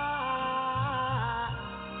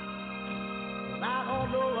 I don't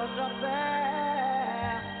know what's up there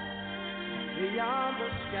beyond the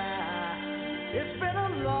sky. It's been a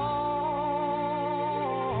long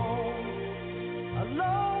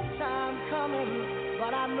time coming,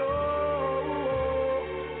 but I know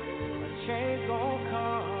a change gonna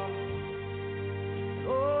come.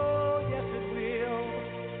 Oh, yes it will.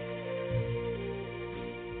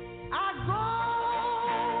 I go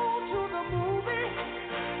to the movie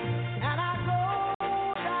and I go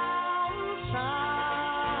downtown.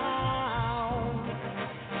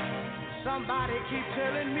 Somebody keep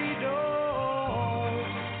telling me don't